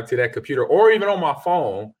go back to that computer or even on my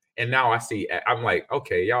phone, and now I see. I'm like,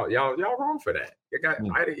 okay, y'all wrong for that. You got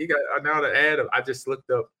now the ad. I just looked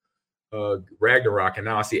up Ragnarok, and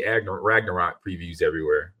now I see Ragnarok previews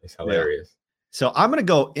everywhere. It's hilarious. Yeah. So I'm going to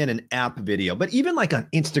go in an app video, but even like on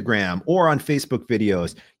Instagram or on Facebook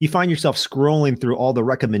videos, you find yourself scrolling through all the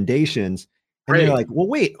recommendations and you're like, well,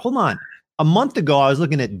 wait, hold on. A month ago, I was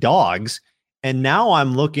looking at dogs and now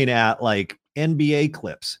I'm looking at like NBA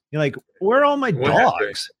clips. You're like, where are all my dogs?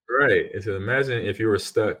 Happened? Right. So imagine if you were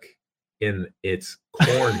stuck in its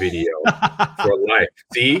corn video for life.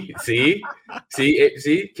 See,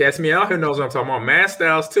 Catch Me Out Here knows what I'm talking about. Mad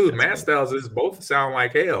Styles too. Mad Styles is both sound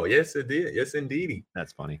like hell. Yes, it did. Yes, indeedy.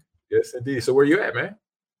 That's funny. Yes, indeed. So where you at, man?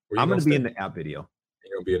 I'm gonna be in the app video.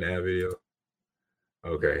 You're gonna be in the app video.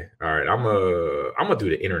 Okay. All right. I'm gonna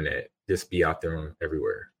do the internet. Just be out there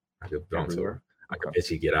everywhere. I could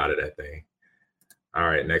bet you get out of that thing. All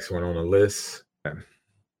right. Next one on the list. Okay.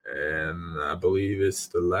 And I believe it's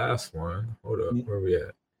the last one. Hold up. Where are we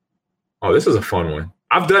at? Oh, this is a fun one.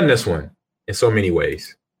 I've done this one in so many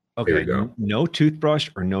ways. Okay. Here we go. No toothbrush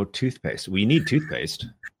or no toothpaste. We need toothpaste.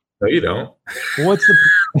 No, you don't. What's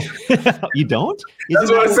the you don't?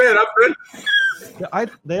 That's what I said.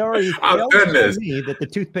 They already done this. Me that the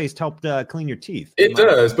toothpaste helped clean your teeth. It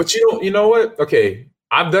does, but you know what? Okay.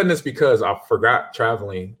 I've done this because I forgot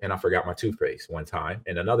traveling and I forgot my toothpaste one time.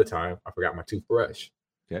 And another time I forgot my toothbrush.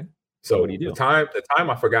 Okay. So what do you do? The time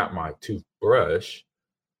I forgot my toothbrush,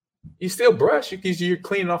 you still brush because you're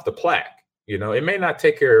cleaning off the plaque. It may not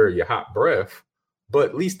take care of your hot breath, but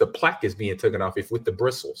at least the plaque is being taken off with the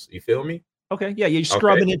bristles. You feel me? Okay. Yeah, you're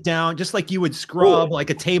scrubbing it down just like you would scrub like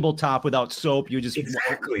a tabletop without soap. You just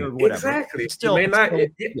exactly. Still, you may not.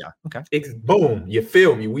 Okay. Boom. You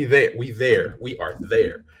feel me? We there. We are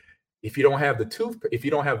there. If you don't have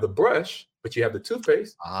the brush, but you have the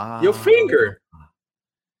toothpaste, your finger.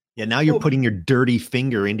 Yeah, now you're putting your dirty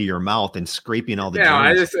finger into your mouth and scraping all the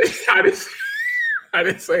germs. I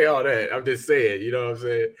didn't say all that. I'm just saying, you know what I'm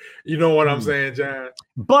saying? You know what I'm saying, John?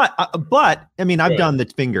 But I mean, I've done the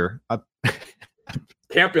finger.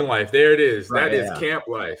 Camping life. There it is. Right, that is camp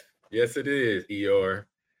life. Yes, it is, Eeyore.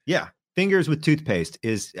 Yeah. Fingers with toothpaste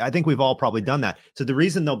I think we've all probably done that. So the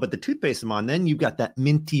reason though, but the toothpaste I'm on, then you've got that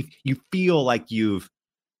minty, you feel like you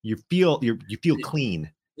feel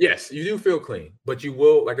clean. Yes, you do feel clean, but you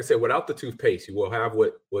will, like I said, without the toothpaste, you will have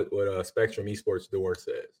what Spectrum Esports Door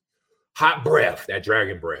says. Hot breath, that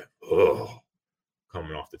dragon breath,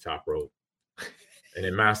 coming off the top rope. And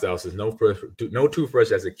in my style says no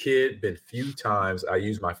toothbrush as a kid. Been few times I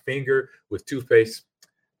use my finger with toothpaste.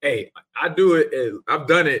 Hey, I do it. I've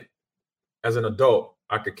done it as an adult.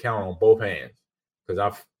 I could count on both hands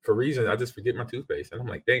because for reasons I just forget my toothpaste, and I'm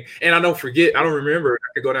like, dang. And I don't remember.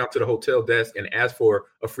 I could go down to the hotel desk and ask for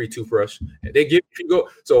a free toothbrush, and they give you go.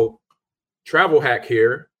 So travel hack.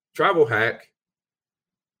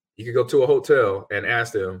 You could go to a hotel and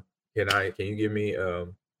ask them, can you give me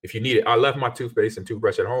if you need it? I left my toothpaste and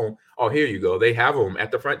toothbrush at home. Oh, here you go. They have them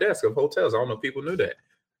at the front desk of hotels. I don't know if people knew that.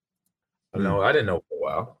 No, I didn't know for a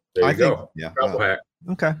while. There you go. Yeah. Travel hack.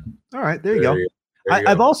 Okay. All right. There you go.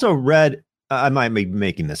 I've also read, I might be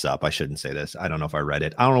making this up. I shouldn't say this. I don't know if I read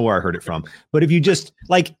it. I don't know where I heard it from. But if you just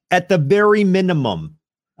like at the very minimum,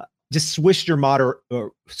 just swish your mouth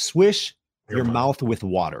with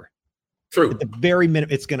water. True. At the very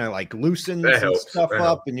minimum, it's gonna like loosen some stuff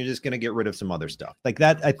up, and you're just gonna get rid of some other stuff. Like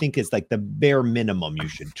that, I think is like the bare minimum you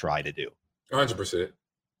should try to do. 100%.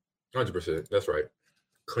 That's right.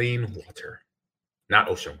 Clean water, not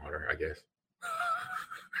ocean water, I guess.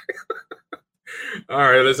 All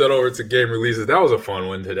right, let's head over to game releases. That was a fun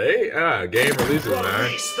one today. Game releases, man.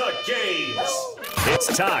 Release the games.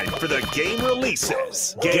 It's time for the game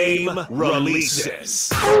releases. Game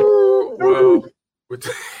releases. Well,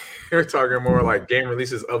 we're talking more like game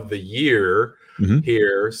releases of the year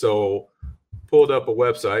here. So pulled up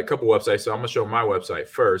a couple websites. So I'm gonna show my website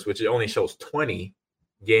first, which it only shows 20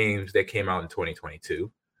 games that came out in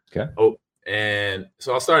 2022. Okay. Oh, and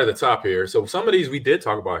so I'll start at the top here. So some of these we did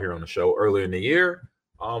talk about here on the show earlier in the year.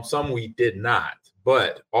 Some we did not,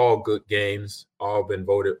 but all good games, all been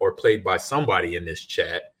voted or played by somebody in this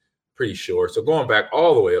chat, pretty sure. So going back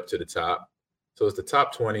all the way up to the top. So it's the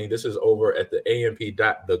top 20. This is over at the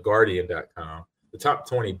amp.theguardian.com. The top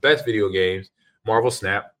 20 best video games. Marvel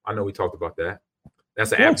Snap. I know we talked about that.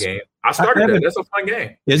 That's an app game. I started that. That's a fun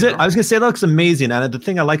game. Is it? I was gonna say that looks amazing. And the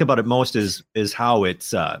thing I like about it most is how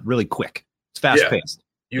it's really quick. It's fast paced.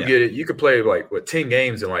 You get it. You could play like 10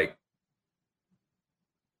 games in like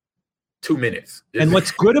 2 minutes. And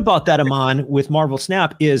what's good about that, Amon, with Marvel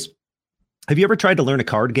Snap is, have you ever tried to learn a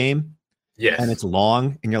card game? Yes. And it's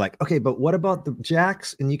long, and you're like, okay, but what about the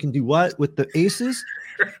jacks? And you can do what with the aces?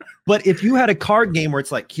 But if you had a card game where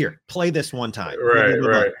it's like, here, play this one time. Right, blah, blah,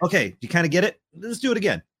 blah. right. Okay, you kind of get it? Let's do it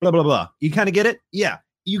again. Blah, blah, blah. You kind of get it? Yeah.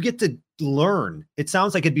 You get to learn. It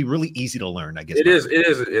sounds like it'd be really easy to learn, I guess. It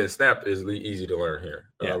is. Snap is easy to learn here.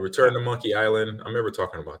 Yeah. Return to Monkey Island. I remember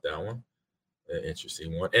talking about that one. An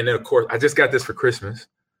interesting one. And then, of course, I just got this for Christmas.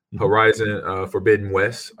 Horizon Forbidden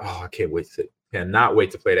West. Oh, I cannot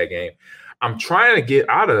wait to play that game. I'm trying to get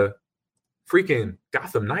out of freaking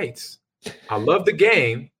Gotham Knights. I love the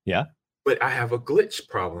game. Yeah. But I have a glitch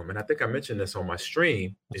problem. And I think I mentioned this on my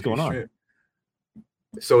stream. What's going on?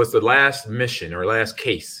 So it's the last mission or last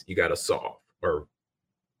case you got to solve or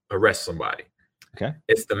arrest somebody. Okay.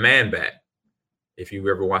 It's the Man-Bat. If you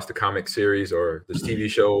ever watched the comic series or this TV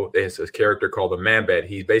show, there's a character called the Man-Bat.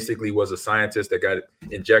 He basically was a scientist that got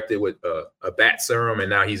injected with a bat serum, and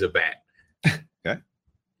now he's a bat. Okay.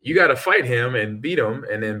 You got to fight him and beat him,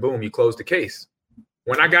 and then boom, you close the case.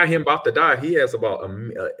 When I got him about to die, he has about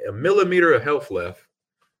a millimeter of health left,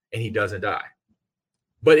 and he doesn't die.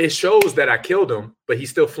 But it shows that I killed him, but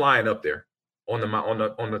he's still flying up there on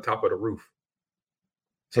the top of the roof.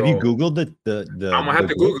 So have you Googled the I'm gonna have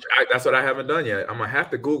to Google. That's what I haven't done yet. I'm gonna have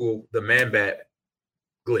to Google the Man-Bat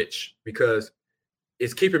glitch because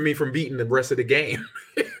it's keeping me from beating the rest of the game.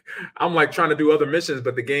 I'm like trying to do other missions,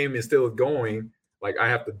 but the game is still going. Like I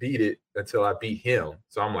have to beat it until I beat him.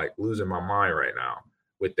 So I'm like losing my mind right now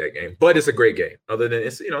with that game. But it's a great game. Other than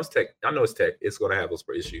it's it's tech. I know it's tech. It's gonna have those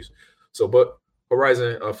issues. So, but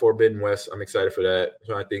Horizon Forbidden West, I'm excited for that.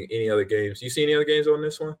 So I think any other games. You see any other games on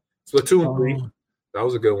this one? Splatoon 3. That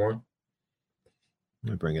was a good one.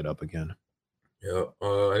 Let me bring it up again. Yeah.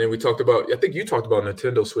 And then we talked about, I think you talked about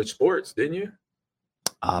Nintendo Switch Sports, didn't you?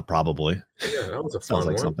 Probably. Yeah, that was a fun Sounds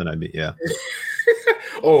like one. something I'd be, yeah.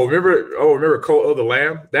 remember Cult of the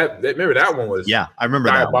Lamb? Remember that one was I remember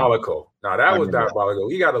diabolical. That one. Now that was diabolical.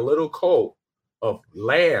 We got a little cult of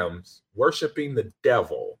lambs worshiping the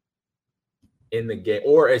devil in the game,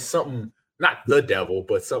 or as something, not the devil,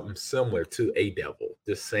 but something similar to a devil,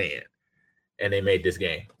 just saying. And they made this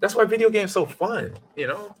game. That's why video games so fun.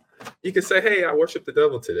 You can say, "Hey, I worship the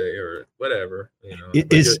devil today," or whatever.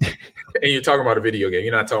 It is, and you're talking about a video game.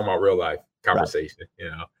 You're not talking about real life conversation.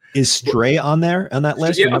 Right. Is Stray on there on that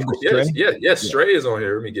list? Yeah, of course. Yes. Stray is on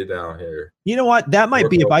here. Let me get down here. You know what? That might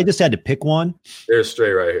be if I just had to pick one. There's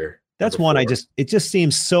Stray right here. That's one it just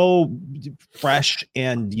seems so fresh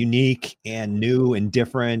and unique and new and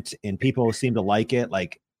different, and people seem to like it.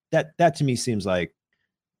 Like that to me seems like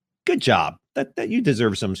good job. That you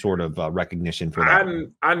deserve some sort of recognition for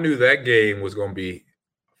that. I knew that game was going to be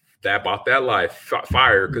about that life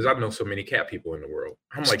fire because I know so many cat people in the world.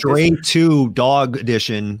 I'm like, Stray 2 Dog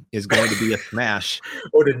Edition is going to be a smash.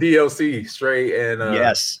 Or the DLC Stray and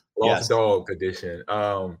Lost Dog Edition.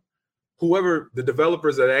 Whoever the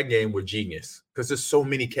developers of that game were genius because there's so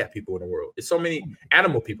many cat people in the world. It's so many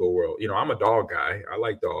animal people in the world. I'm a dog guy. I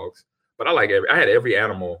like dogs. But I had every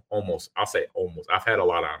animal almost. I'll say almost. I've had a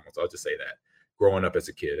lot of animals. I'll just say that. Growing up as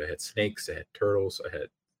a kid, I had snakes, I had turtles, I had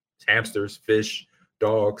hamsters, fish,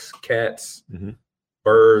 dogs, cats,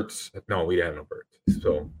 birds. No, we didn't have no birds.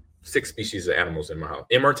 So 6 species of animals in my house.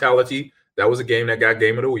 Immortality. That was a game that got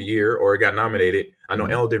Game of the Year or it got nominated. I know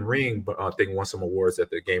Elden Ring, I think won some awards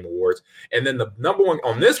at the Game Awards. And then the number one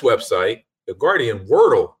on this website, The Guardian,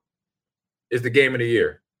 Wordle, is the Game of the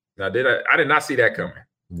Year. Now, I did not see that coming.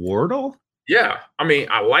 Wordle? Yeah. I mean,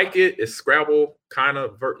 I like it. It's Scrabble kind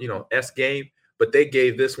of, S game, but they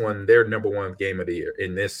gave this one their number one game of the year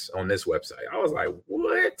on this website. I was like,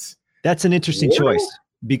 what? That's an interesting choice.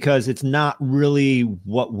 because it's not really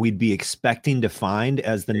what we'd be expecting to find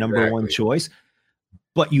as the number one choice.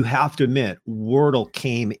 But you have to admit, Wordle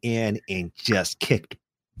came in and just kicked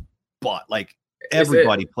butt. Like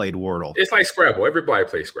everybody played Wordle. It's like Scrabble. Everybody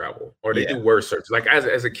plays Scrabble, or they do word searches. Like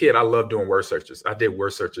as a kid, I loved doing word searches. I did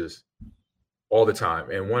word searches all the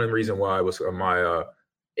time. And one reason why was my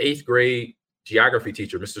 8th grade geography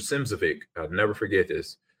teacher, Mr. Simzovic. I'll never forget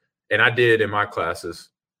this. And I did in my classes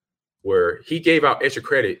where he gave out extra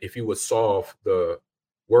credit if you would solve the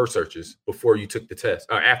word searches before you took the test,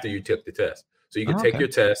 after you took the test. So you could take your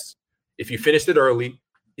test. If you finished it early,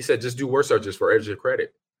 he said, just do word searches for extra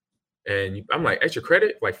credit. And I'm like, extra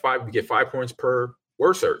credit? Like you get 5 points per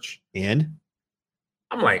word search. And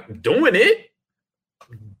I'm like, doing it?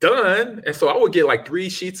 Done. And so I would get like 3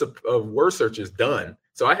 sheets of word searches done.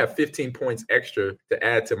 So I have 15 points extra to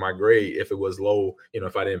add to my grade if it was low,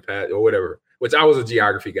 if I didn't pass or whatever, which I was a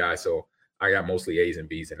geography guy. So I got mostly A's and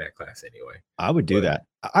B's in that class anyway. I would do that.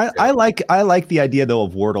 I like the idea though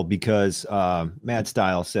of Wordle because Mad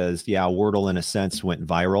Style says, Wordle in a sense went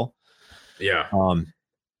viral. Yeah.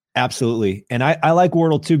 Absolutely. And I like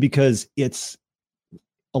Wordle too, because it's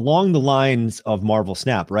along the lines of Marvel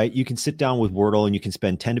Snap, right? You can sit down with Wordle and you can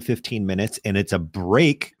spend 10 to 15 minutes and it's a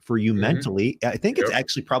break for you mentally. I think it's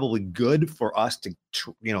actually probably good for us to,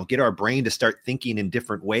 get our brain to start thinking in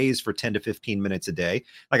different ways for 10 to 15 minutes a day.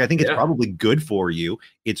 Like, I think it's probably good for you.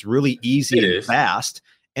 It's really easy and fast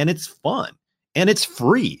and it's fun and it's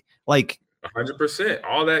free. Like 100%.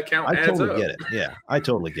 All that count adds totally up. Get it. Yeah, I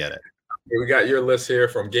totally get it. We got your list here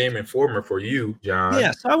from Game Informer for you, John.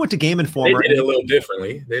 Yeah, so I went to Game Informer. They did it a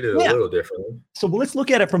little differently. So let's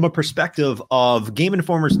look at it from a perspective of Game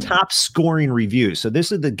Informer's top scoring reviews. So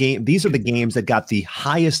these are the games that got the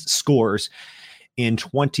highest scores in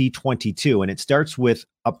 2022, and it starts with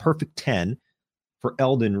a perfect 10 for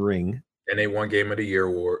Elden Ring. And they won Game of the Year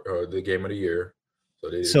award, the Game of the Year.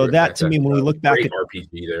 So that to me, when we look back at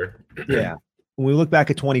RPG there, when we look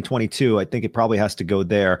back at 2022, I think it probably has to go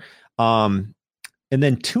there. And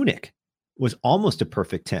then Tunic was almost a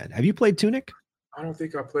perfect 10. Have you played Tunic? I don't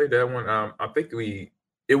think I played that one. I think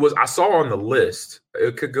I saw on the list.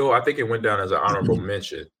 It could go, I think it went down as an honorable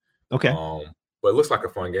mention. Okay. But it looks like a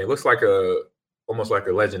fun game. It looks like almost like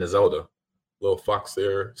a Legend of Zelda. Little fox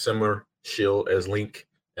there, similar shield as Link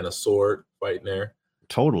and a sword fighting there.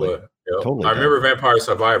 Totally. But, Totally. I remember Vampire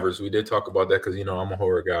Survivors. We did talk about that because I'm a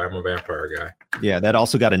horror guy. I'm a vampire guy. Yeah, that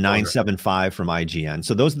also got a 9.75 from IGN.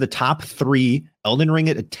 So those are the top 3. Elden Ring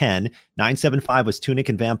at a 10. 9.75 was Tunic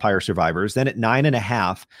and Vampire Survivors. Then at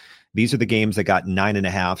 9.5, these are the games that got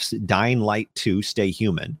 9.5. Dying Light 2, Stay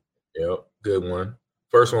Human. Yep, good one.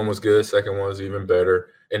 First one was good. Second one was even better.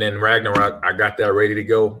 And then Ragnarok, I got that ready to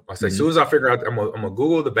go. I said, as soon as I figure out, I'm gonna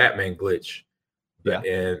Google the Batman glitch. Yeah.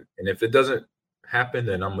 And if it doesn't happen,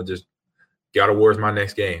 then I'm gonna just God of War is my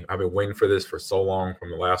next game. I've been waiting for this for so long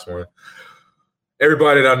from the last one.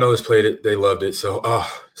 Everybody that I know has played it. They loved it. So,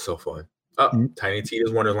 so fun. Tiny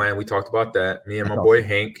Tina's Wonderland. We talked about that. Me and my boy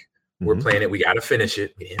Hank, we're playing it. We got to finish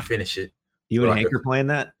it. We didn't finish it. You and Hank are playing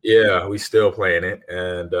that? Yeah, we still playing it.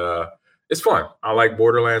 And it's fun. I like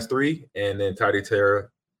Borderlands 3. And then Tiny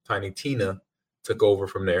Tina took over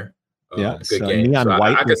from there. Good game. So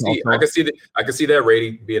I can see that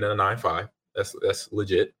rating being a 9.5. That's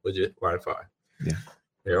legit line 5. Yeah.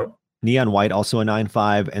 Yep. Neon White also a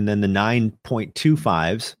 9.5, and then the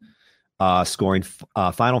 9.25s scoring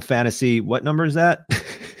Final Fantasy. What number is that?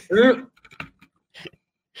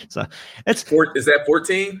 So it's is that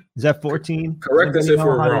 14? Is that 14? Correct us if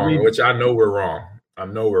we're wrong, which I know we're wrong.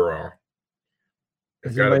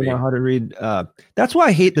 It's got to be. Know how to read. That's why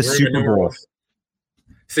I hate the Super Bowl.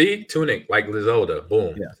 See, Tunic like Zelda.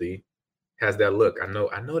 Boom. Yeah. See. Has that look. I know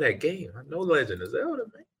that game. I know Legend of Zelda,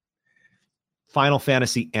 man. Final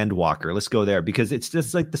Fantasy Endwalker. Let's go there because it's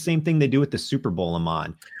just like the same thing they do with the Super Bowl I'm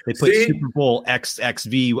on. They put Super Bowl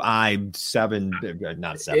XXVI 7,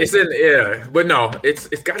 not 7. But no, it's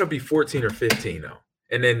got to be 14 or 15 though.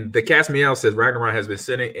 And then the Cast Meow says Ragnarok has been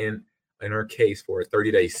sitting in her case for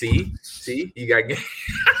 30 days. See, you got game.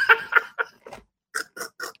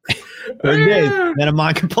 30 days, then a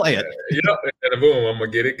mom can play it. Yep, and then boom, I'm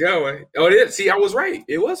gonna get it going. Oh, it is. See, I was right.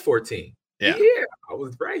 It was 14. Yeah, I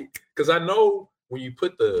was right because I know when you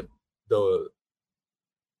put the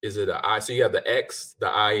is it an I? So you have the X, the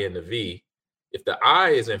I, and the V. If the I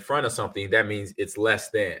is in front of something, that means it's less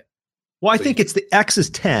than. Well, I think it's the X is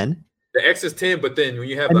 10. The X is 10, but then when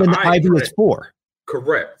you have and the then the I, is 4.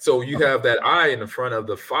 Correct. So you have that I in the front of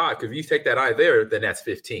the 5. Because if you take that I there, then that's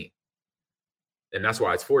 15. And that's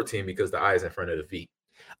why it's 14 because the I is in front of the V.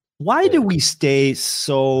 Why do we stay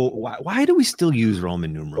so? Why do we still use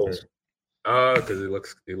Roman numerals? Because it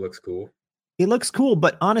looks cool. It looks cool,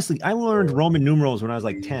 but honestly, I learned Roman numerals when I was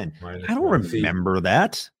like 10. I don't remember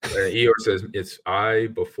that. Eeyore says it's I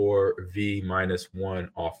before V -1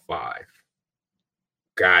 off 5.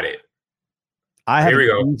 Got it. I have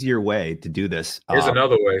an easier way to do this. Here's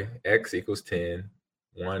another way. X equals 10.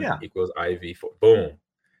 1 equals IV4. Boom.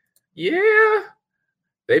 Yeah.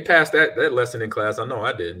 They passed that lesson in class. I know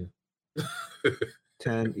I didn't.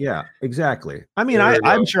 10. Yeah, exactly. I mean,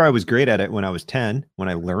 I'm sure I was great at it when I was 10, when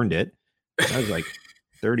I learned it. That was like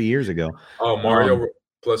 30 years ago. Oh, Mario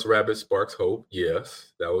plus Rabbit sparks hope.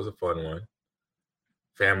 Yes, that was a fun one.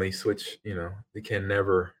 Family Switch, they can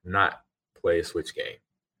never not play a Switch game.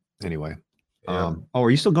 Anyway. Yeah.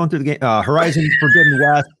 Are you still going through the game? Horizon Forbidden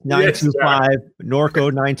West 925,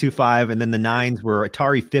 Norco 925, and then the 9s were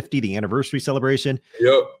Atari 50, the anniversary celebration.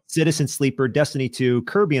 Yep. Citizen Sleeper, Destiny 2,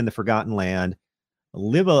 Kirby and the Forgotten Land, how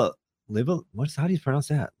do you pronounce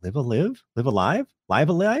that? Live Alive?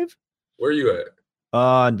 Where are you at?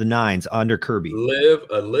 The 9s under Kirby. Live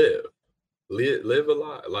Alive. Live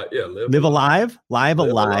alive. Live alive. Live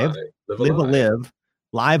alive. Live alive.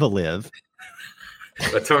 Live alive.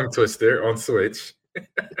 A tongue twister on Switch.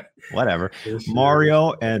 Whatever.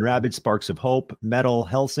 Mario and Rabbids Sparks of Hope, Metal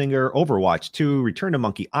Hellsinger, Overwatch 2, Return to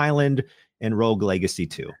Monkey Island, and Rogue Legacy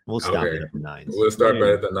 2. We'll stop at the 9s. We'll start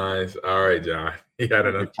at the 9s. All right, John. You got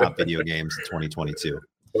enough top video games in 2022.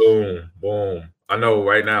 Boom. I know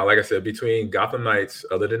right now, like I said, between Gotham Knights,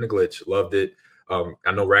 other than the glitch, loved it.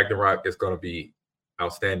 I know Ragnarok is going to be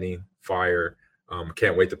outstanding, fire.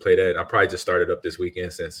 Can't wait to play that. I probably just started up this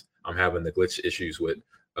weekend since I'm having the glitch issues with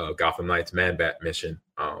Gotham Knights Man-Bat mission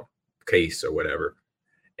case or whatever.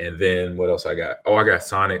 And then what else I got? Oh, I got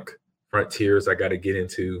Sonic Frontiers I got to get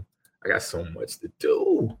into. I got so much to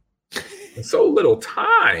do. So little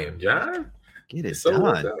time, John. Get it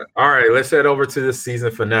done. All right, let's head over to the season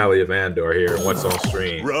finale of Andor here and what's on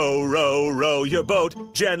stream. Row, row, row your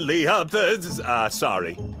boat gently up the...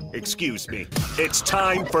 sorry. Excuse me. It's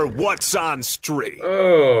time for What's on Stream.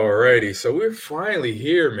 All righty. So we're finally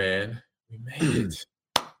here, man. We made it.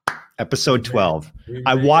 Episode 12.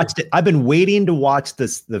 I watched it. I've been waiting to watch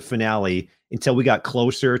the finale until we got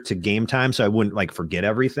closer to game time so I wouldn't forget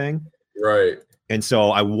everything. Right. And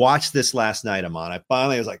so I watched this last night, Amon. I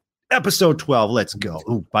finally was like, episode 12, let's go.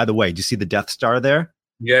 Ooh, by the way, did you see the Death Star there?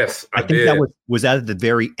 Yes, I think did. That was that at the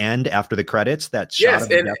very end after the credits, that shot of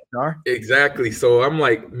the Death Star? Exactly. So I'm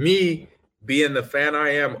like, me being the fan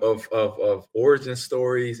I am of origin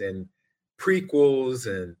stories and prequels,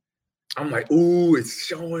 and I'm like, ooh, it's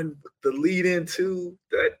showing the lead into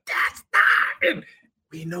the Death Star. And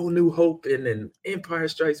we know New Hope and then Empire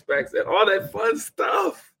Strikes Back and all that fun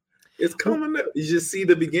stuff is coming up. You just see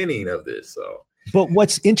the beginning of this, so. But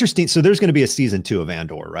what's interesting, so there's going to be a season 2 of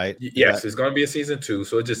Andor, right? Yes, it's going to be a season 2.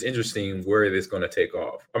 So it's just interesting where it's going to take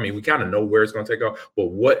off. I mean, we kind of know where it's going to take off, but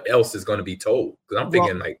what else is going to be told? Because I'm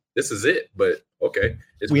thinking this is it, but okay.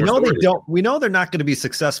 We know we know they're not going to be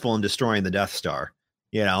successful in destroying the Death Star,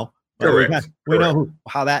 Correct. We know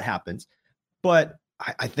how that happens. But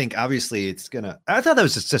I think obviously it's going to, I thought that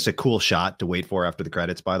was just a cool shot to wait for after the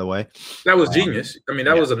credits, by the way. That was genius. I mean,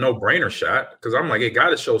 that was a no-brainer shot because I'm like, it got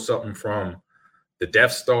to show something from the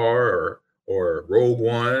Death Star or Rogue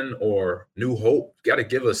One or New Hope. Got to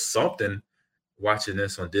give us something watching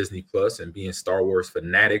this on Disney Plus and being Star Wars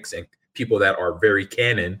fanatics and people that are very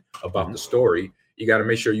canon about the story. You got to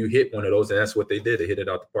make sure you hit one of those, and that's what they did. They hit it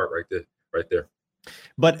out the park right there.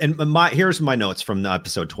 But here's my notes from the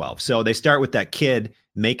episode 12. So they start with that kid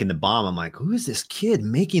making the bomb. I'm like, who is this kid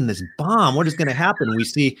making this bomb? What is going to happen? We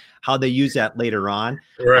see how they use that later on.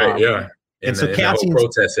 Right. Yeah. And so Cassian's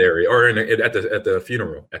protest area, or at the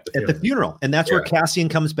funeral, and that's where Cassian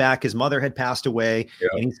comes back. His mother had passed away,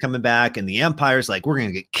 and he's coming back, and the Empire's like, we're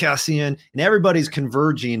gonna get Cassian, and everybody's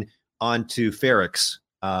converging onto Ferrix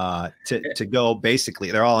to go. Basically,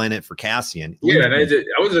 they're all in it for Cassian. Yeah, and I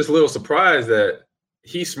was just a little surprised that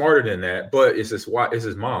he's smarter than that, but it's his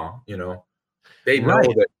mom. They know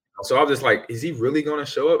that. So I was just like, is he really going to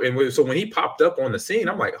show up? And so when he popped up on the scene,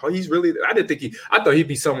 I'm like, oh, he's really, I thought he'd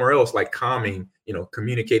be somewhere else, like calming,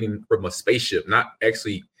 communicating from a spaceship, not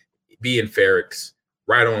actually be in Ferrix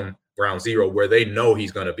right on ground zero where they know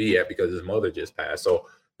he's going to be at because his mother just passed. So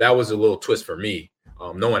that was a little twist for me,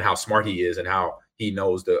 knowing how smart he is and how he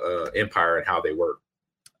knows the Empire and how they work.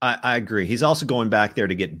 I agree. He's also going back there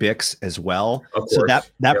to get Bix as well. Of course. So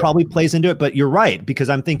that probably plays into it, but you're right, because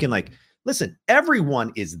I'm thinking like, listen,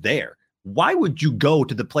 everyone is there. Why would you go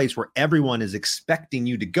to the place where everyone is expecting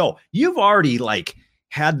you to go? You've already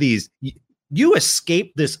had these, you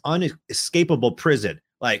escaped this unescapable prison.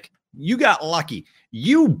 Like you got lucky.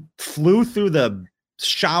 You flew through the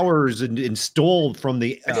showers and stole from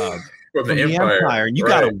the from the Empire, and you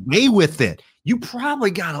got away with it. You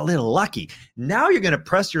probably got a little lucky. Now you're going to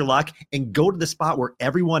press your luck and go to the spot where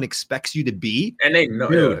everyone expects you to be. And they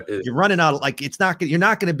know you're running out of you're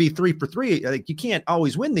not going to be 3 for 3. Like, you can't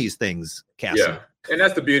always win these things, Cassie. Yeah. And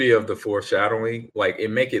that's the beauty of the foreshadowing. Like,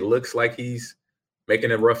 it looks like he's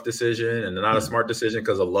making a rough decision and not a smart decision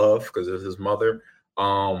because of love, because of his mother.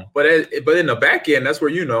 But in the back end, that's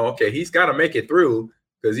where okay, he's got to make it through.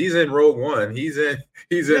 Because he's in Rogue One, he's in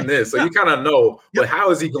this, so you kind of know. But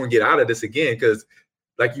how is he going to get out of this again? Because,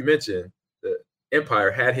 like you mentioned, the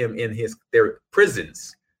Empire had him in their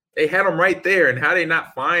prisons. They had him right there, and how they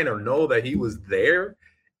not find or know that he was there?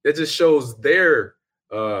 That just shows their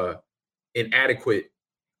inadequate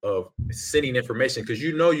of sending information. Because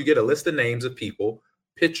you get a list of names of people,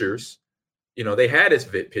 pictures. They had his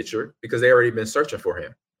picture because they already been searching for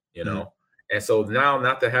him. And so now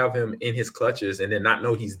not to have him in his clutches and then not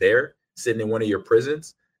know he's there sitting in one of your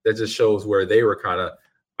prisons, that just shows where they were kind of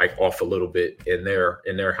like off a little bit in their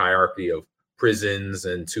hierarchy of prisons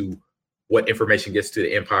and to what information gets to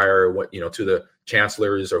the Empire, what, to the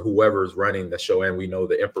chancellors or whoever's running the show. And we know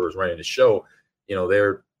the Emperor's running the show,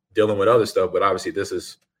 they're dealing with other stuff, but obviously this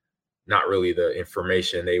is not really the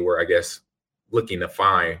information they were, I guess, looking to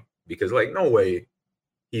find, because like, no way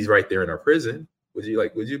he's right there in our prison. Would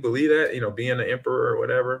you believe that, being an emperor or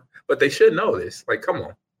whatever? But they should know this. Like, come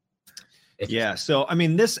on. Yeah. So, I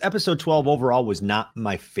mean, this episode 12 overall was not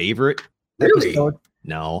my favorite episode.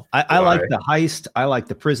 No, I like the heist. I like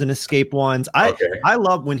the prison escape ones. I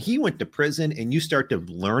love when he went to prison and you start to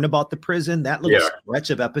learn about the prison, that little stretch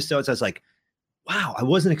of episodes. I was like, wow, I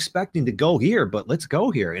wasn't expecting to go here, but let's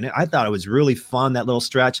go here. And I thought it was really fun, that little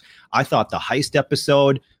stretch. I thought the heist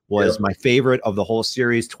episode was my favorite of the whole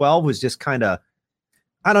series. 12 was just kind of,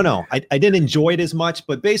 I don't know. I didn't enjoy it as much,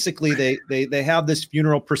 but basically they have this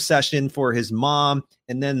funeral procession for his mom,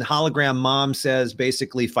 and then hologram mom says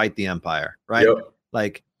basically fight the Empire, right? Yep.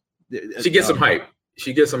 Like she gets them hype.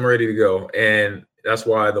 She gets them ready to go. And that's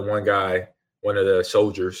why the one guy, one of the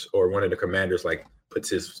soldiers or one of the commanders, like puts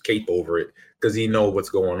his cape over it because he knows what's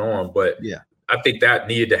going on. But I think that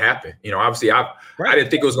needed to happen. Obviously I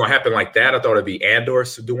didn't think it was going to happen like that. I thought it'd be Andor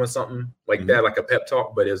doing something like that, like a pep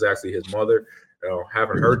talk, but it was actually his mother.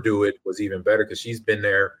 Having her do it was even better because she's been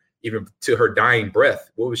there even to her dying breath.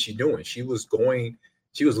 What was she doing? She was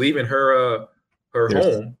leaving her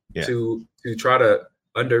home to try to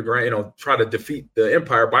underground, try to defeat the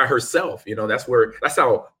Empire by herself. That's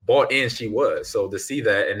how bought in she was. So to see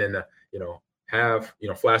that and then have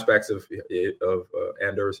flashbacks of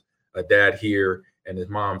Andor's dad here and his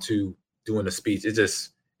mom too doing the speech.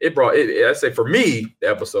 It brought it. I say for me, the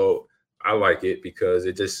episode, I like it because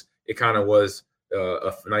it kind of was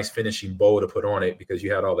a nice finishing bow to put on it, because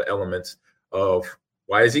you had all the elements of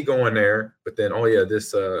why is he going there, but then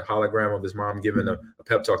this hologram of his mom giving a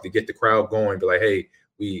pep talk to get the crowd going, be like, hey,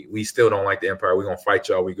 we still don't like the Empire, we're gonna fight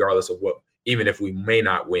y'all regardless of what, even if we may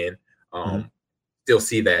not win. Still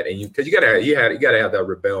see that, and because you gotta have that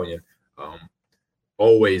rebellion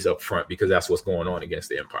always up front, because that's what's going on against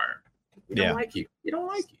the Empire. We don't like you.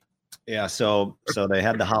 Yeah, so they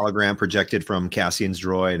had the hologram projected from Cassian's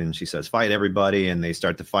droid, and she says, fight everybody, and they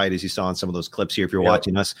start to fight, as you saw in some of those clips here if you're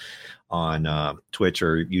watching us on Twitch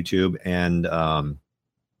or YouTube. And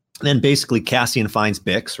then basically Cassian finds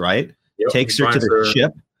Bix, right? Takes her to the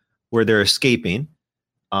ship where they're escaping.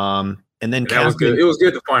 And then Cassian, was good. It was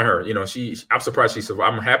good to find her. I'm surprised she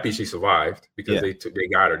survived. I'm happy she survived because they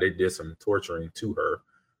got her. They did some torturing to her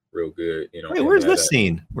real good. Wait, where's this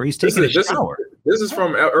scene where he's taking a shower? This is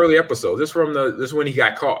from early episodes. This is when he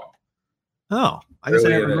got caught. Oh, I guess I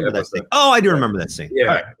never remember that scene. Oh, I do remember that scene. Yeah.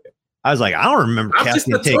 Right. I was like, I don't remember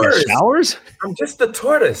Cassian taking showers. I'm just the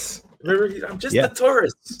tortoise. Remember, I'm just the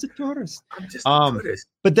tourist. Just a tourist. I'm just the tourist.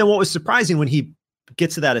 But then what was surprising when he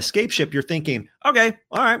gets to that escape ship, you're thinking, okay,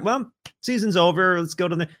 all right, well, season's over. Let's go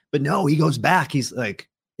to the. But no, he goes back. He's like,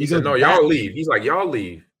 he said, no, y'all leave. He's like, y'all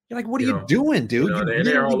leave. You're like, what are you doing, dude? And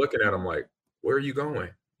they're all looking at him like, where are you going?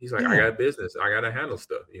 He's like, I got business. I got to handle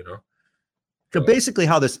stuff, So basically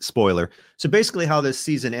how this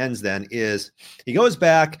season ends then is he goes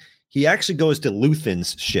back. He actually goes to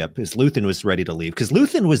Luthen's ship because Luthen was ready to leave, because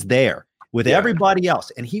Luthen was there with everybody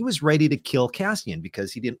else. And he was ready to kill Cassian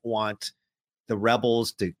because he didn't want the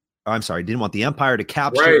rebels to, didn't want the Empire to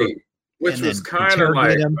capture. Right. Which was kind of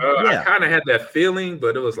like, I kind of had that feeling,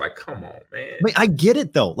 but it was like, come on, man. I mean, I get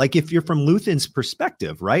it though. Like if you're from Luthen's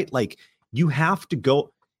perspective, right? Like you have to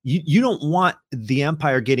go, you don't want the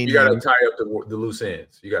Empire getting. You got to tie up the loose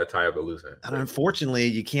ends. You got to tie up the loose ends. And unfortunately,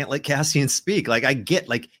 you can't let Cassian speak. Like I get,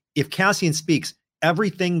 like if Cassian speaks,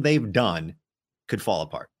 everything they've done could fall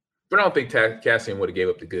apart. But I don't think Cassian would have gave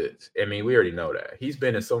up the goods. I mean, we already know that. He's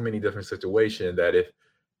been in so many different situations that if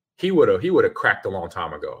he would have cracked a long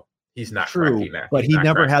time ago. He's not cracking that. But he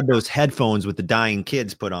never had those headphones with the dying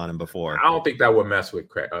kids put on him before. I don't think that would mess with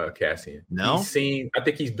Cassian. No? I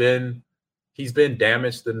think he's been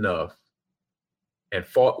damaged enough and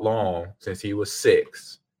fought long since he was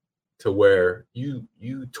 6 to where you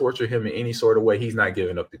torture him in any sort of way, he's not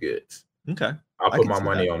giving up the goods. Okay. I'll put my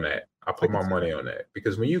money on that. I'll put my money on that.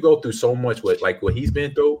 Because when you go through so much what he's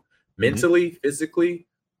been through mentally, physically,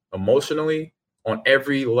 emotionally, on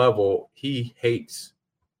every level, he hates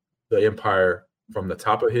the Empire from the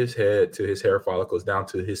top of his head to his hair follicles down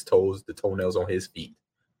to his toes, the toenails on his feet.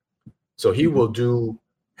 So he will do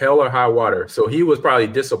hell or high water. So he was probably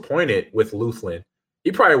disappointed with Luthen.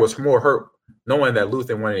 He probably was more hurt knowing that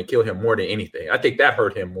Luthen wanted to kill him more than anything. I think that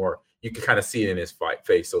hurt him more. You could kind of see it in his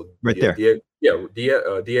face. So Diego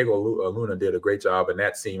Luna did a great job in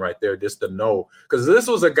that scene right there, just to know, because this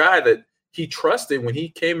was a guy that he trusted when he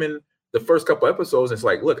came in the first couple episodes. It's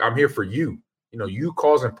like, look, I'm here for you. You know, you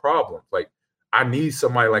causing problems. Like, I need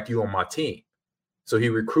somebody like you on my team. So he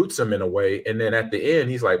recruits him in a way, and then at the end,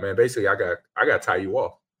 he's like, man, basically, I got to tie you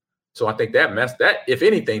off. So I think that if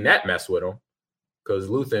anything, that messed with him, because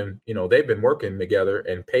Luthen, you know, they've been working together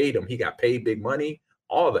and paid him. He got paid big money,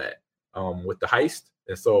 all that, with the heist.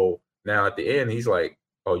 And so now at the end, he's like,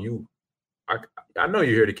 oh, I know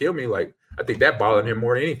you're here to kill me. Like, I think that bothered him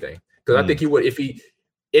more than anything, because I think he would,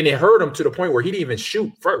 and it hurt him to the point where he didn't even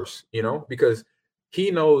shoot first, you know, because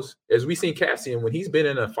he knows, as we seen Cassian, when he's been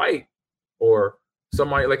in a fight or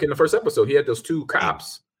somebody, like in the first episode, he had those 2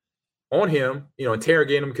 cops on him, you know,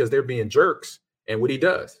 interrogating him because they're being jerks. And what he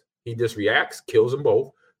does, he just reacts, kills them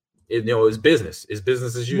both. You know, it's business. It's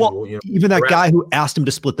business as usual. Well, you know, even that guy who asked him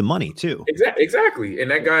to split the money too. Exactly. And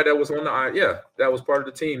that guy that was on that was part of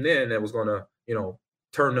the team then that was going to, you know,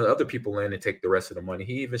 turn the other people in and take the rest of the money.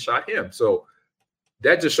 He even shot him. So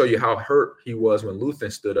that just show you how hurt he was when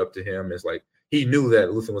Luthen stood up to him. It's like he knew that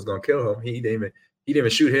Luthen was going to kill him. He didn't even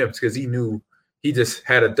shoot him because he knew he just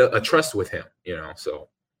had a trust with him, you know. So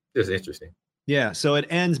it's interesting. Yeah. So it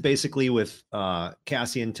ends basically with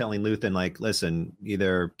Cassian telling Luthen, like, listen,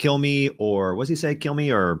 either kill me, or what's he say? Kill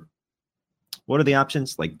me, or what are the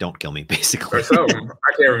options? Like, don't kill me, basically. Or something.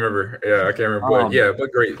 I can't remember. Yeah, I can't remember.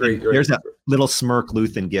 But great. There's that little smirk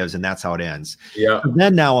Luthen gives, and that's how it ends. Yeah. And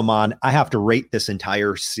then now, Amon, I have to rate this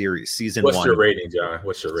entire series, season 1. What's your rating, John?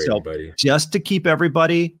 What's your rating, buddy? Just to keep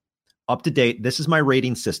everybody up to date, this is my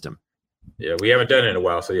rating system. Yeah, we haven't done it in a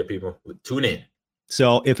while, so people tune in.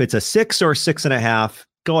 So if it's a 6 or 6.5,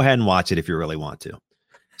 go ahead and watch it if you really want to.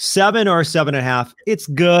 7 or 7.5, it's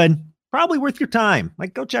good. Probably worth your time.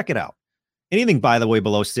 Like, go check it out. Anything, by the way,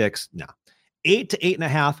 below 6, no. 8 to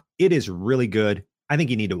 8.5, it is really good. I think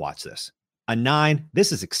you need to watch this. A 9,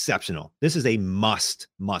 this is exceptional. This is a must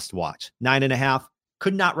watch. 9.5,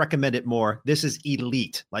 could not recommend it more. This is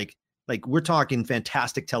elite. Like we're talking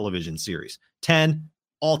fantastic television series. 10,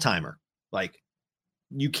 all-timer. Like,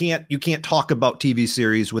 you can't talk about TV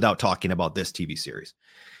series without talking about this TV series.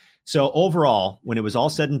 So overall, when it was all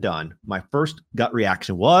said and done, my first gut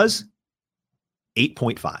reaction was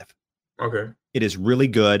 8.5. Okay. It is really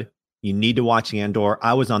good. You need to watch Andor.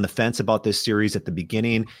 I was on the fence about this series at the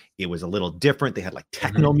beginning. It was a little different. They had like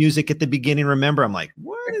techno music at the beginning. Remember, I'm like,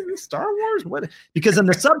 what is this, Star Wars? What? Because in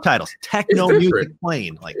the subtitles, techno music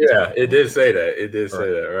playing. Like, yeah, it did say that. It did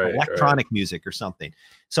say that, right? Electronic music or something.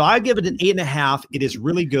 So I give it an 8.5. It is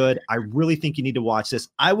really good. I really think you need to watch this.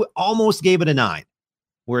 I would almost gave it a 9,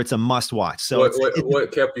 where it's a must watch. So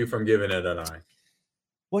what kept you from giving it a 9?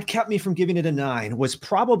 What kept me from giving it a 9 was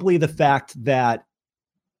probably the fact that,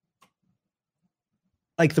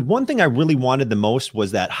 like, the one thing I really wanted the most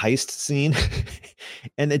was that heist scene.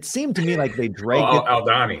 And it seemed to me like they dragged it.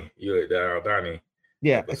 Aldani. Aldani.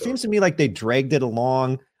 Yeah, episode. It seems to me like they dragged it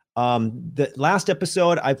along. The last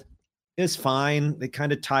episode is fine. They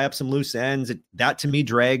kind of tie up some loose ends. That to me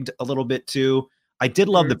dragged a little bit too. I did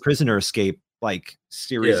love the prisoner escape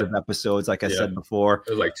series of episodes, like I said before.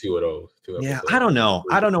 It was like 2 of those. 2 episodes. Yeah, I don't know.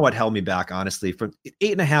 I don't know what held me back, honestly. From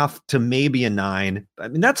 8.5 to maybe a 9. I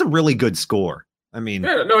mean, that's a really good score. I mean,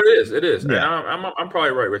 yeah, no, it is. It is. Yeah. And I'm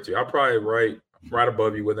probably right with you. I'll probably right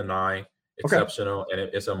above you with a 9. Exceptional, and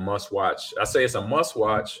it's a must watch. I say it's a must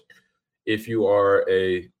watch if you are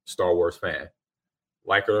a Star Wars fan,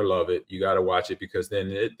 like it or love it. You got to watch it, because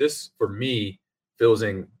then this for me fills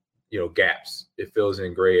in gaps. It fills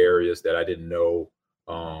in gray areas that I didn't know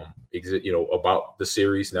exist. About the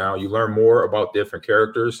series. Now you learn more about different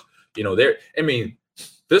characters.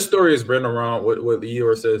 This story has been around. What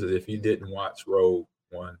Eeyore says is, if you didn't watch Rogue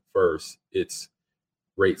One first, it's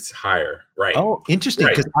rates higher. Right. Oh, interesting.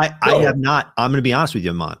 Right. Because I have not. I'm going to be honest with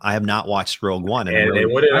you, Amon. I have not watched Rogue One.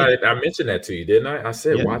 And what did I mentioned that to you, didn't I? I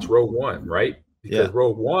said watch Rogue One, right? Because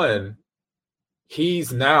Rogue One,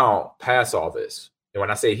 he's now past all this. And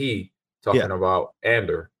when I say he, talking about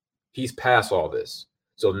Andor, he's past all this.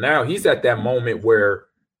 So now he's at that moment where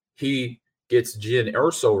he gets Jyn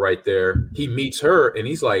Erso right there. He meets her, and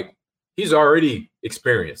he's like, he's already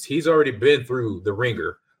experienced. He's already been through the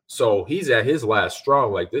ringer. So he's at his last straw.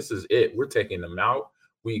 Like, this is it. We're taking them out.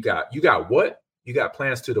 You got what? You got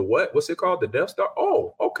plans to the what? What's it called? The Death Star?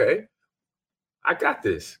 Oh, okay. I got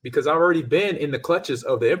this because I've already been in the clutches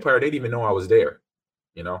of the Empire. They didn't even know I was there.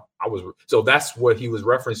 So that's what he was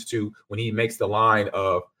referenced to when he makes the line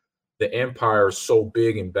of the Empire is so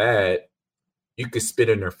big and bad. You could spit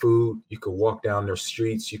in their food. You could walk down their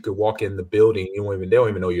streets. You could walk in the building. They don't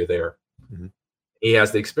even know you're there. Mm-hmm. He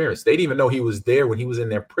has the experience. They didn't even know he was there when he was in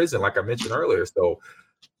their prison, like I mentioned earlier. So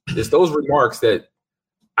it's those remarks that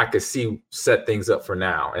I could see set things up for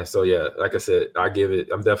now. And so, yeah, like I said, I'm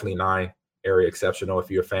definitely 9 area exceptional.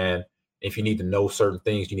 If you're a fan, if you need to know certain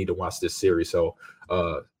things, you need to watch this series. So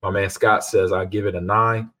my man Scott says I give it a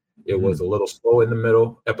 9. It was a little slow in the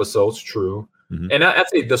middle episodes, true. Mm-hmm. And I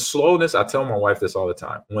say the slowness, I tell my wife this all the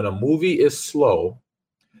time. When a movie is slow,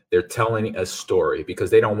 they're telling a story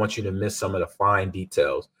because they don't want you to miss some of the fine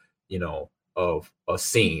details, of a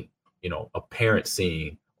scene, a parent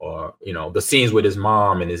scene, or, the scenes with his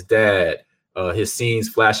mom and his dad, his scenes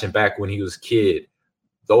flashing back when he was a kid.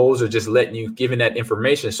 Those are just giving that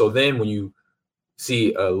information. So then when you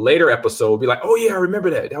see a later episode, be like, oh yeah, I remember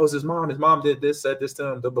that. That was his mom. His mom did this, said this to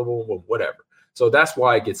him, blah, blah, blah, blah, whatever. So that's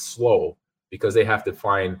why it gets slow, because they have to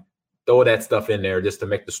throw that stuff in there just to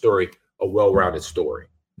make the story a well-rounded story.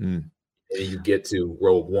 And you get to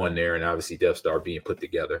Rogue One there, and obviously Death Star being put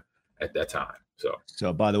together at that time.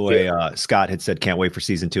 So by the way, Scott had said can't wait for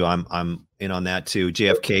season 2. I'm in on that too.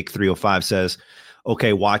 JFK 305 says,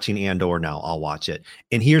 okay, watching Andor now. I'll watch it.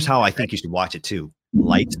 And here's how I think you should watch it too.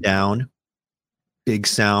 Lights down, big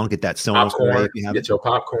sound, get that Sonos away if you have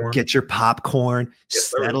Get your popcorn,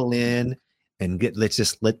 settle in, and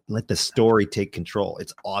let the story take control.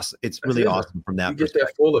 It's awesome. It's really awesome from that perspective. You get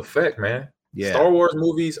that full effect, man. Yeah. Star Wars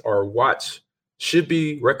movies should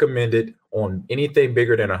be recommended on anything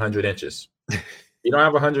bigger than 100 inches. You don't have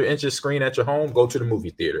a 100 inches screen at your home, go to the movie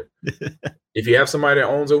theater. If you have somebody that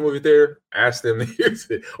owns a movie theater, ask them to use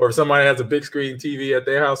it. Or if somebody has a big screen TV at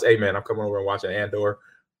their house, hey man, I'm coming over and watching Andor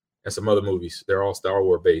and some other movies. They're all Star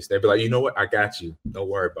Wars based. They'd be like, you know what? I got you. Don't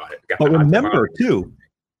worry about it. But remember too,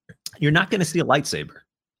 you're not going to see a lightsaber.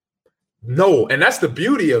 No, and that's the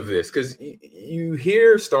beauty of this, because you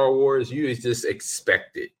hear Star Wars, you just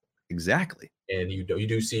expect it. Exactly. And you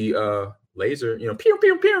do see laser, pew, pew,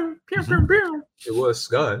 pew, pew, pew, pew. It was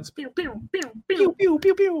guns. Pew, pew, pew, pew, pew,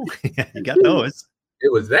 pew, pew. Yeah, you got those.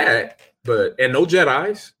 It was that, and no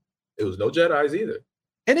Jedis. It was no Jedis either.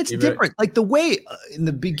 And it's different. Like the way in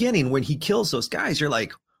the beginning when he kills those guys, you're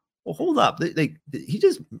like, well, hold up. He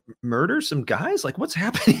just murders some guys? Like, what's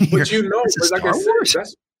happening here? But like I said,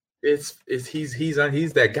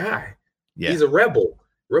 he's that guy. Yeah. He's a rebel.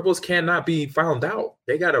 Rebels cannot be found out.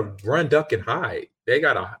 They gotta run, duck, and hide. They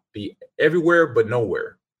gotta be everywhere but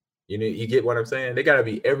nowhere. You get what I'm saying? They gotta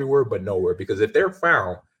be everywhere but nowhere, because if they're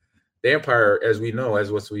found, the Empire, as we know,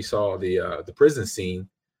 as what we saw the prison scene,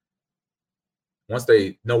 once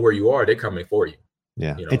they know where you are, they're coming for you.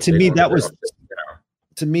 Yeah. And to me, that was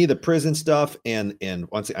the prison stuff. And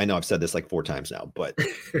once, I know I've said this like 4 times now, but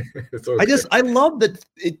okay. I love that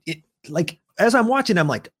it like, as I'm watching, I'm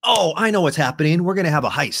like, oh, I know what's happening. We're going to have a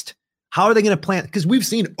heist. How are they going to plan? Because we've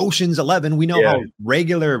seen Ocean's 11. We know how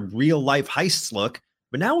regular real life heists look,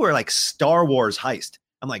 but now we're like Star Wars heist.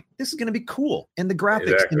 I'm like, this is going to be cool. And the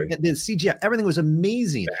graphics, and the CGI, everything was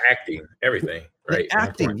amazing. The acting, everything, right? The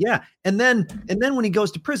acting, yeah. And then when he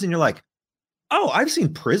goes to prison, you're like, oh, I've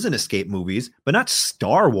seen prison escape movies, but not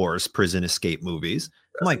Star Wars prison escape movies.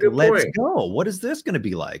 I'm like, let's go. What is this going to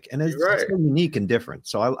be like? And it's so unique and different.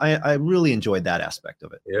 So I really enjoyed that aspect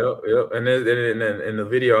of it. Yeah. And then in the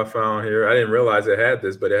video I found here, I didn't realize it had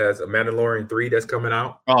this, but it has a Mandalorian 3 that's coming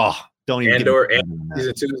out. Oh, don't even. Andor and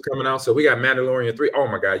season 2 is coming out. So we got Mandalorian 3. Oh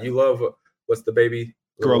my God, you love what's the baby?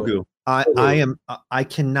 Grogu. I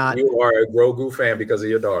cannot. You are a Grogu fan because of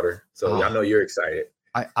your daughter. So I know you're excited.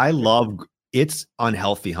 I love. It's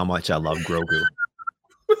unhealthy how much I love Grogu.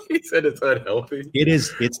 He said it's unhealthy. It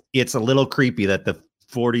is. It's a little creepy that the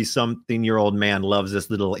 40-something-year-old man loves this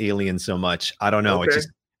little alien so much. I don't know. Okay. It's just,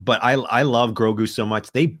 but I love Grogu so much.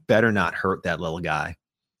 They better not hurt that little guy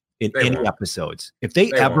in any episodes. If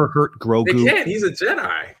they ever hurt Grogu, they can't. He's a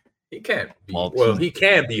Jedi. He can't be. He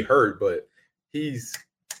can be hurt, but he's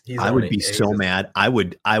I on would it. be And so mad. I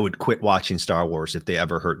would quit watching Star Wars if they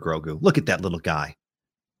ever hurt Grogu. Look at that little guy.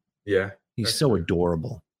 Yeah, He's so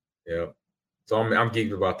adorable. yeah. So I'm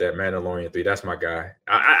geeked about that Mandalorian 3. That's my guy.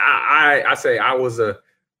 I say I was a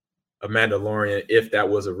Mandalorian if that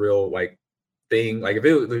was a real like thing. Like if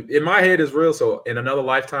it in my head is real. So in another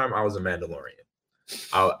lifetime, I was a Mandalorian.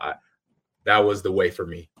 That was the way for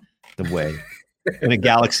me. The way. In a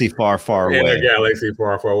galaxy far, far away. In a galaxy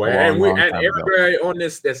far, far away. Long, And everybody on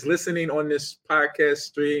this that's listening on this podcast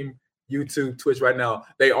stream, YouTube, Twitch right now,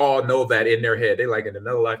 they all know that in their head. They like in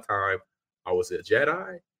another lifetime, I was a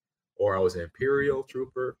Jedi, or I was an Imperial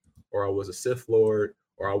trooper, or I was a Sith Lord,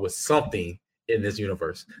 or I was something in this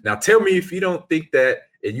universe. Now tell me if you don't think that,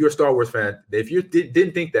 and you're a Star Wars fan, if you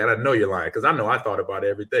didn't think that, I know you're lying, because I know I thought about it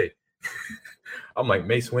every day. I'm like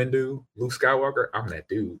Mace Windu, Luke Skywalker. I'm that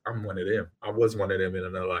dude. I'm one of them. I was one of them in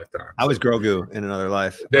another lifetime. I was Grogu in another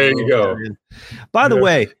life. There you go. By the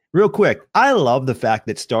way, real quick, I love the fact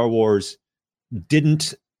that Star Wars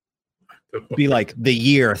didn't be like the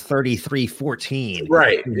year 3314.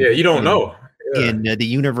 Right. Yeah, you don't know. Yeah. In the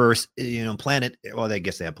universe, planet. Well, I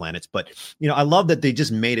guess they have planets, but I love that they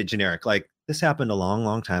just made it generic. Like this happened a long,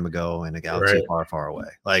 long time ago in a galaxy far, far away.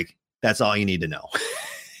 Like that's all you need to know.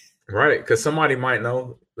 Right, because somebody might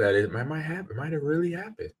know that it might happen. It might have really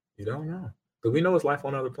happened. You don't know, because we know it's life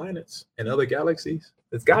on other planets and other galaxies.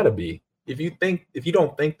 It's got to be. If you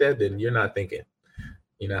don't think that, then you're not thinking.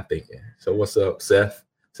 You're not thinking. So what's up, Seth?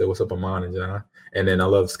 So what's up, Amon and John? And then I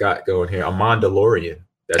love Scott going here. Amon DeLorean.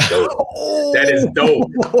 That's dope. That is dope.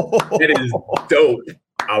 That is dope.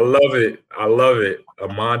 I love it. I love it.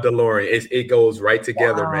 Amon DeLorean. It goes right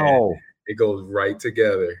together, man. It goes right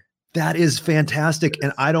together. That is fantastic.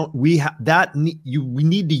 And we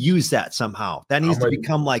need to use that somehow. That needs to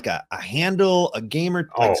become like a handle, a gamer.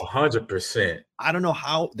 Like 100%. I don't know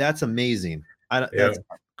how. That's amazing. That's a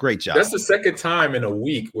great job. That's the second time in a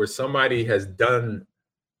week where somebody has done,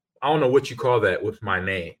 I don't know what you call that with my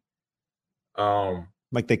name.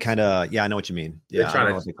 Like they kind of, I know what you mean. Yeah, I don't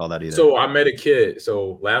know what they call that either. So I met a kid.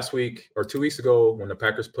 So last week or 2 weeks ago when the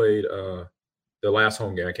Packers played the last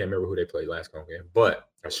home game, I can't remember who they played last home game, but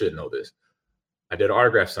I should know this. I did an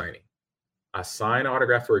autograph signing. I signed an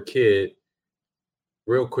autograph for a kid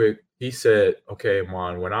real quick. He said, okay,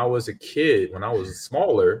 Mon, when I was a kid, when I was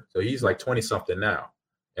smaller, so he's like 20 something now.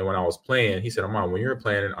 And when I was playing, he said, Mon, when you were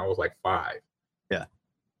playing, I was like 5. Yeah.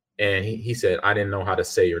 And he said, I didn't know how to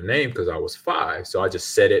say your name because I was 5. So I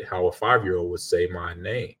just said it how a 5-year-old would say my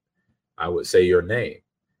name. I would say your name.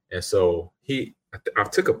 And so I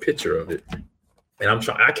took a picture of it. And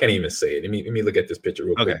I can't even say it. Let me look at this picture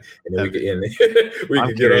real quick. And then we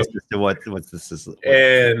can get up. To what's this is.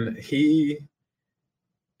 And he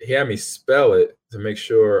had me spell it to make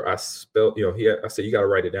sure I spelled, I said, you got to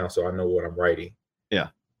write it down so I know what I'm writing. Yeah.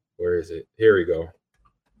 Where is it? Here we go.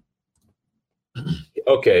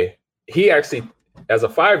 Okay. He actually, as a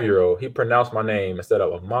 5-year-old, he pronounced my name instead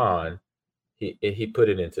of Amon. He put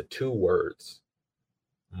it into 2 words.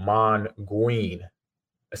 Mon Green.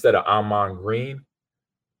 Instead of Amon Green.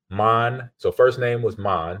 Mon. So first name was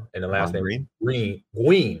Mon, and the last name Green.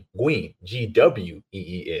 Gween. Gween.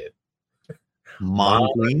 Mon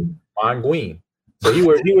Green. Mon Gween. So he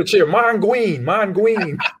would cheer Mon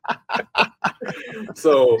Gween.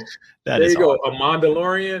 So there you go. A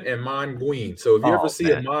Mandalorian and Mon Gween. So if you ever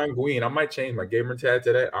see a Mon Gween, I might change my gamer tag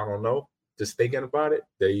to that. I don't know. Just thinking about it.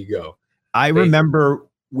 There you go. I remember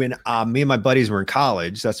when me and my buddies were in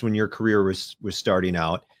college. That's when your career was starting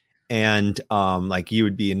out. And like you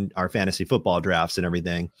would be in our fantasy football drafts and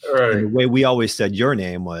everything. Right. And the way we always said your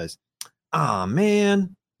name was,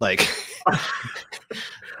 man, like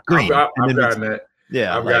Green. I've gotten that.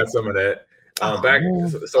 Yeah, I've got some of that.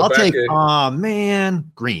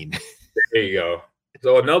 Man, Green. There you go.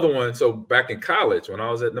 So another one. So back in college, when I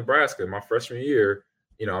was at Nebraska, my freshman year,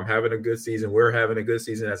 I'm having a good season. We're having a good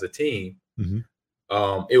season as a team. Mm-hmm.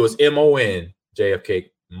 It was MON JFK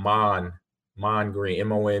Mon Green,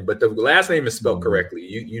 MON, but the last name is spelled correctly.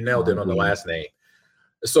 You nailed it on the last name.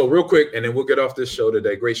 So real quick, and then we'll get off this show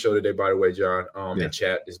today. Great show today, by the way, John. And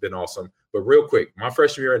chat, it's been awesome. But real quick, my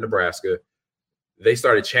freshman year at Nebraska, they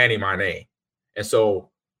started chanting my name. And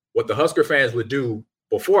so what the Husker fans would do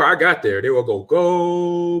before I got there, they would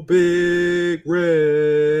go Big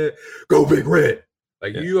Red, go Big Red.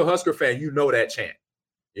 Like you a Husker fan, you know that chant.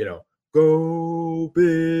 Go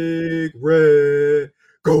Big Red,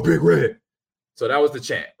 go Big Red. So that was the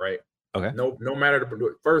chant, right? Okay. No matter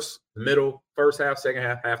the first, the middle, first half, second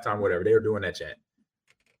half, halftime, whatever. They were doing that chant.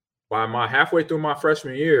 By halfway through my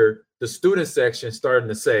freshman year, the student section started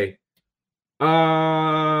to say,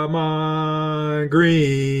 I'm on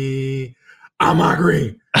green. Ahman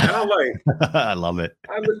Green. And I'm like, I love it.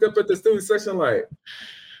 I looked up at the student section like,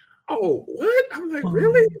 oh, what? I'm like,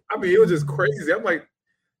 really? I mean, it was just crazy. I'm like,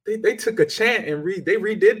 they took a chant and they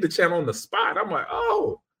redid the chant on the spot. I'm like,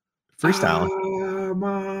 oh, Freestyle.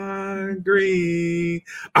 Ahman Green.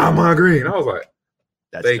 Ahman Green. I was like,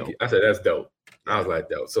 thank you. I said, that's dope. I was like,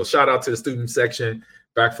 dope. So shout out to the student section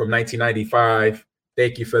back from 1995.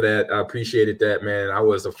 Thank you for that. I appreciated that, man. I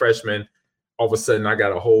was a freshman. All of a sudden, I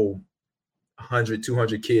got a whole 100,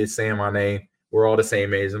 200 kids saying my name. We're all the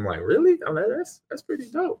same age. I'm like, really? I'm like, that's pretty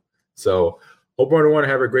dope. So hope everyone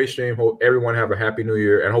have a great stream. Hope everyone have a happy new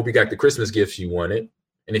year. And hope you got the Christmas gifts you wanted.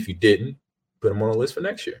 And if you didn't, put them on the list for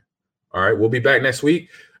next year. All right. We'll be back next week.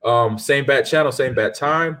 Same bat channel, same bat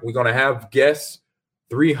time. We're going to have guest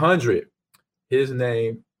 300. His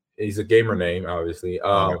name, he's a gamer name, obviously.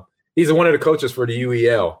 He's one of the coaches for the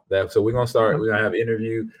UEL. So we're going to start. We're going to have an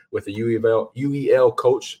interview with the UEL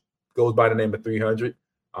coach. Goes by the name of 300.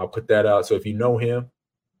 I'll put that out. So if you know him,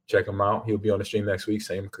 check him out. He'll be on the stream next week.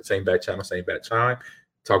 Same back channel, same back time.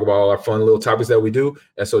 Talk about all our fun little topics that we do.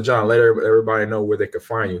 And so, John, let everybody know where they can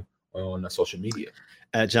find you on social media.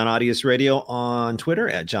 At John Audius Radio on Twitter,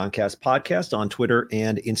 at JohnCast Podcast on Twitter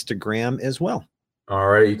and Instagram as well. All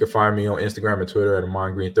right. You can find me on Instagram and Twitter at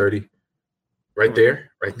AmonGreen30. Right there.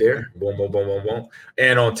 Boom, boom, boom, boom, boom.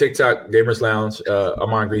 And on TikTok, Gamers Lounge,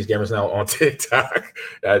 Ahman Green's Gamers Lounge on TikTok.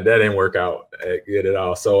 That didn't work out good at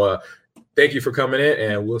all. So thank you for coming in,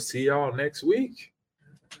 and we'll see y'all next week.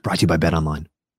 Brought to you by Bet Online.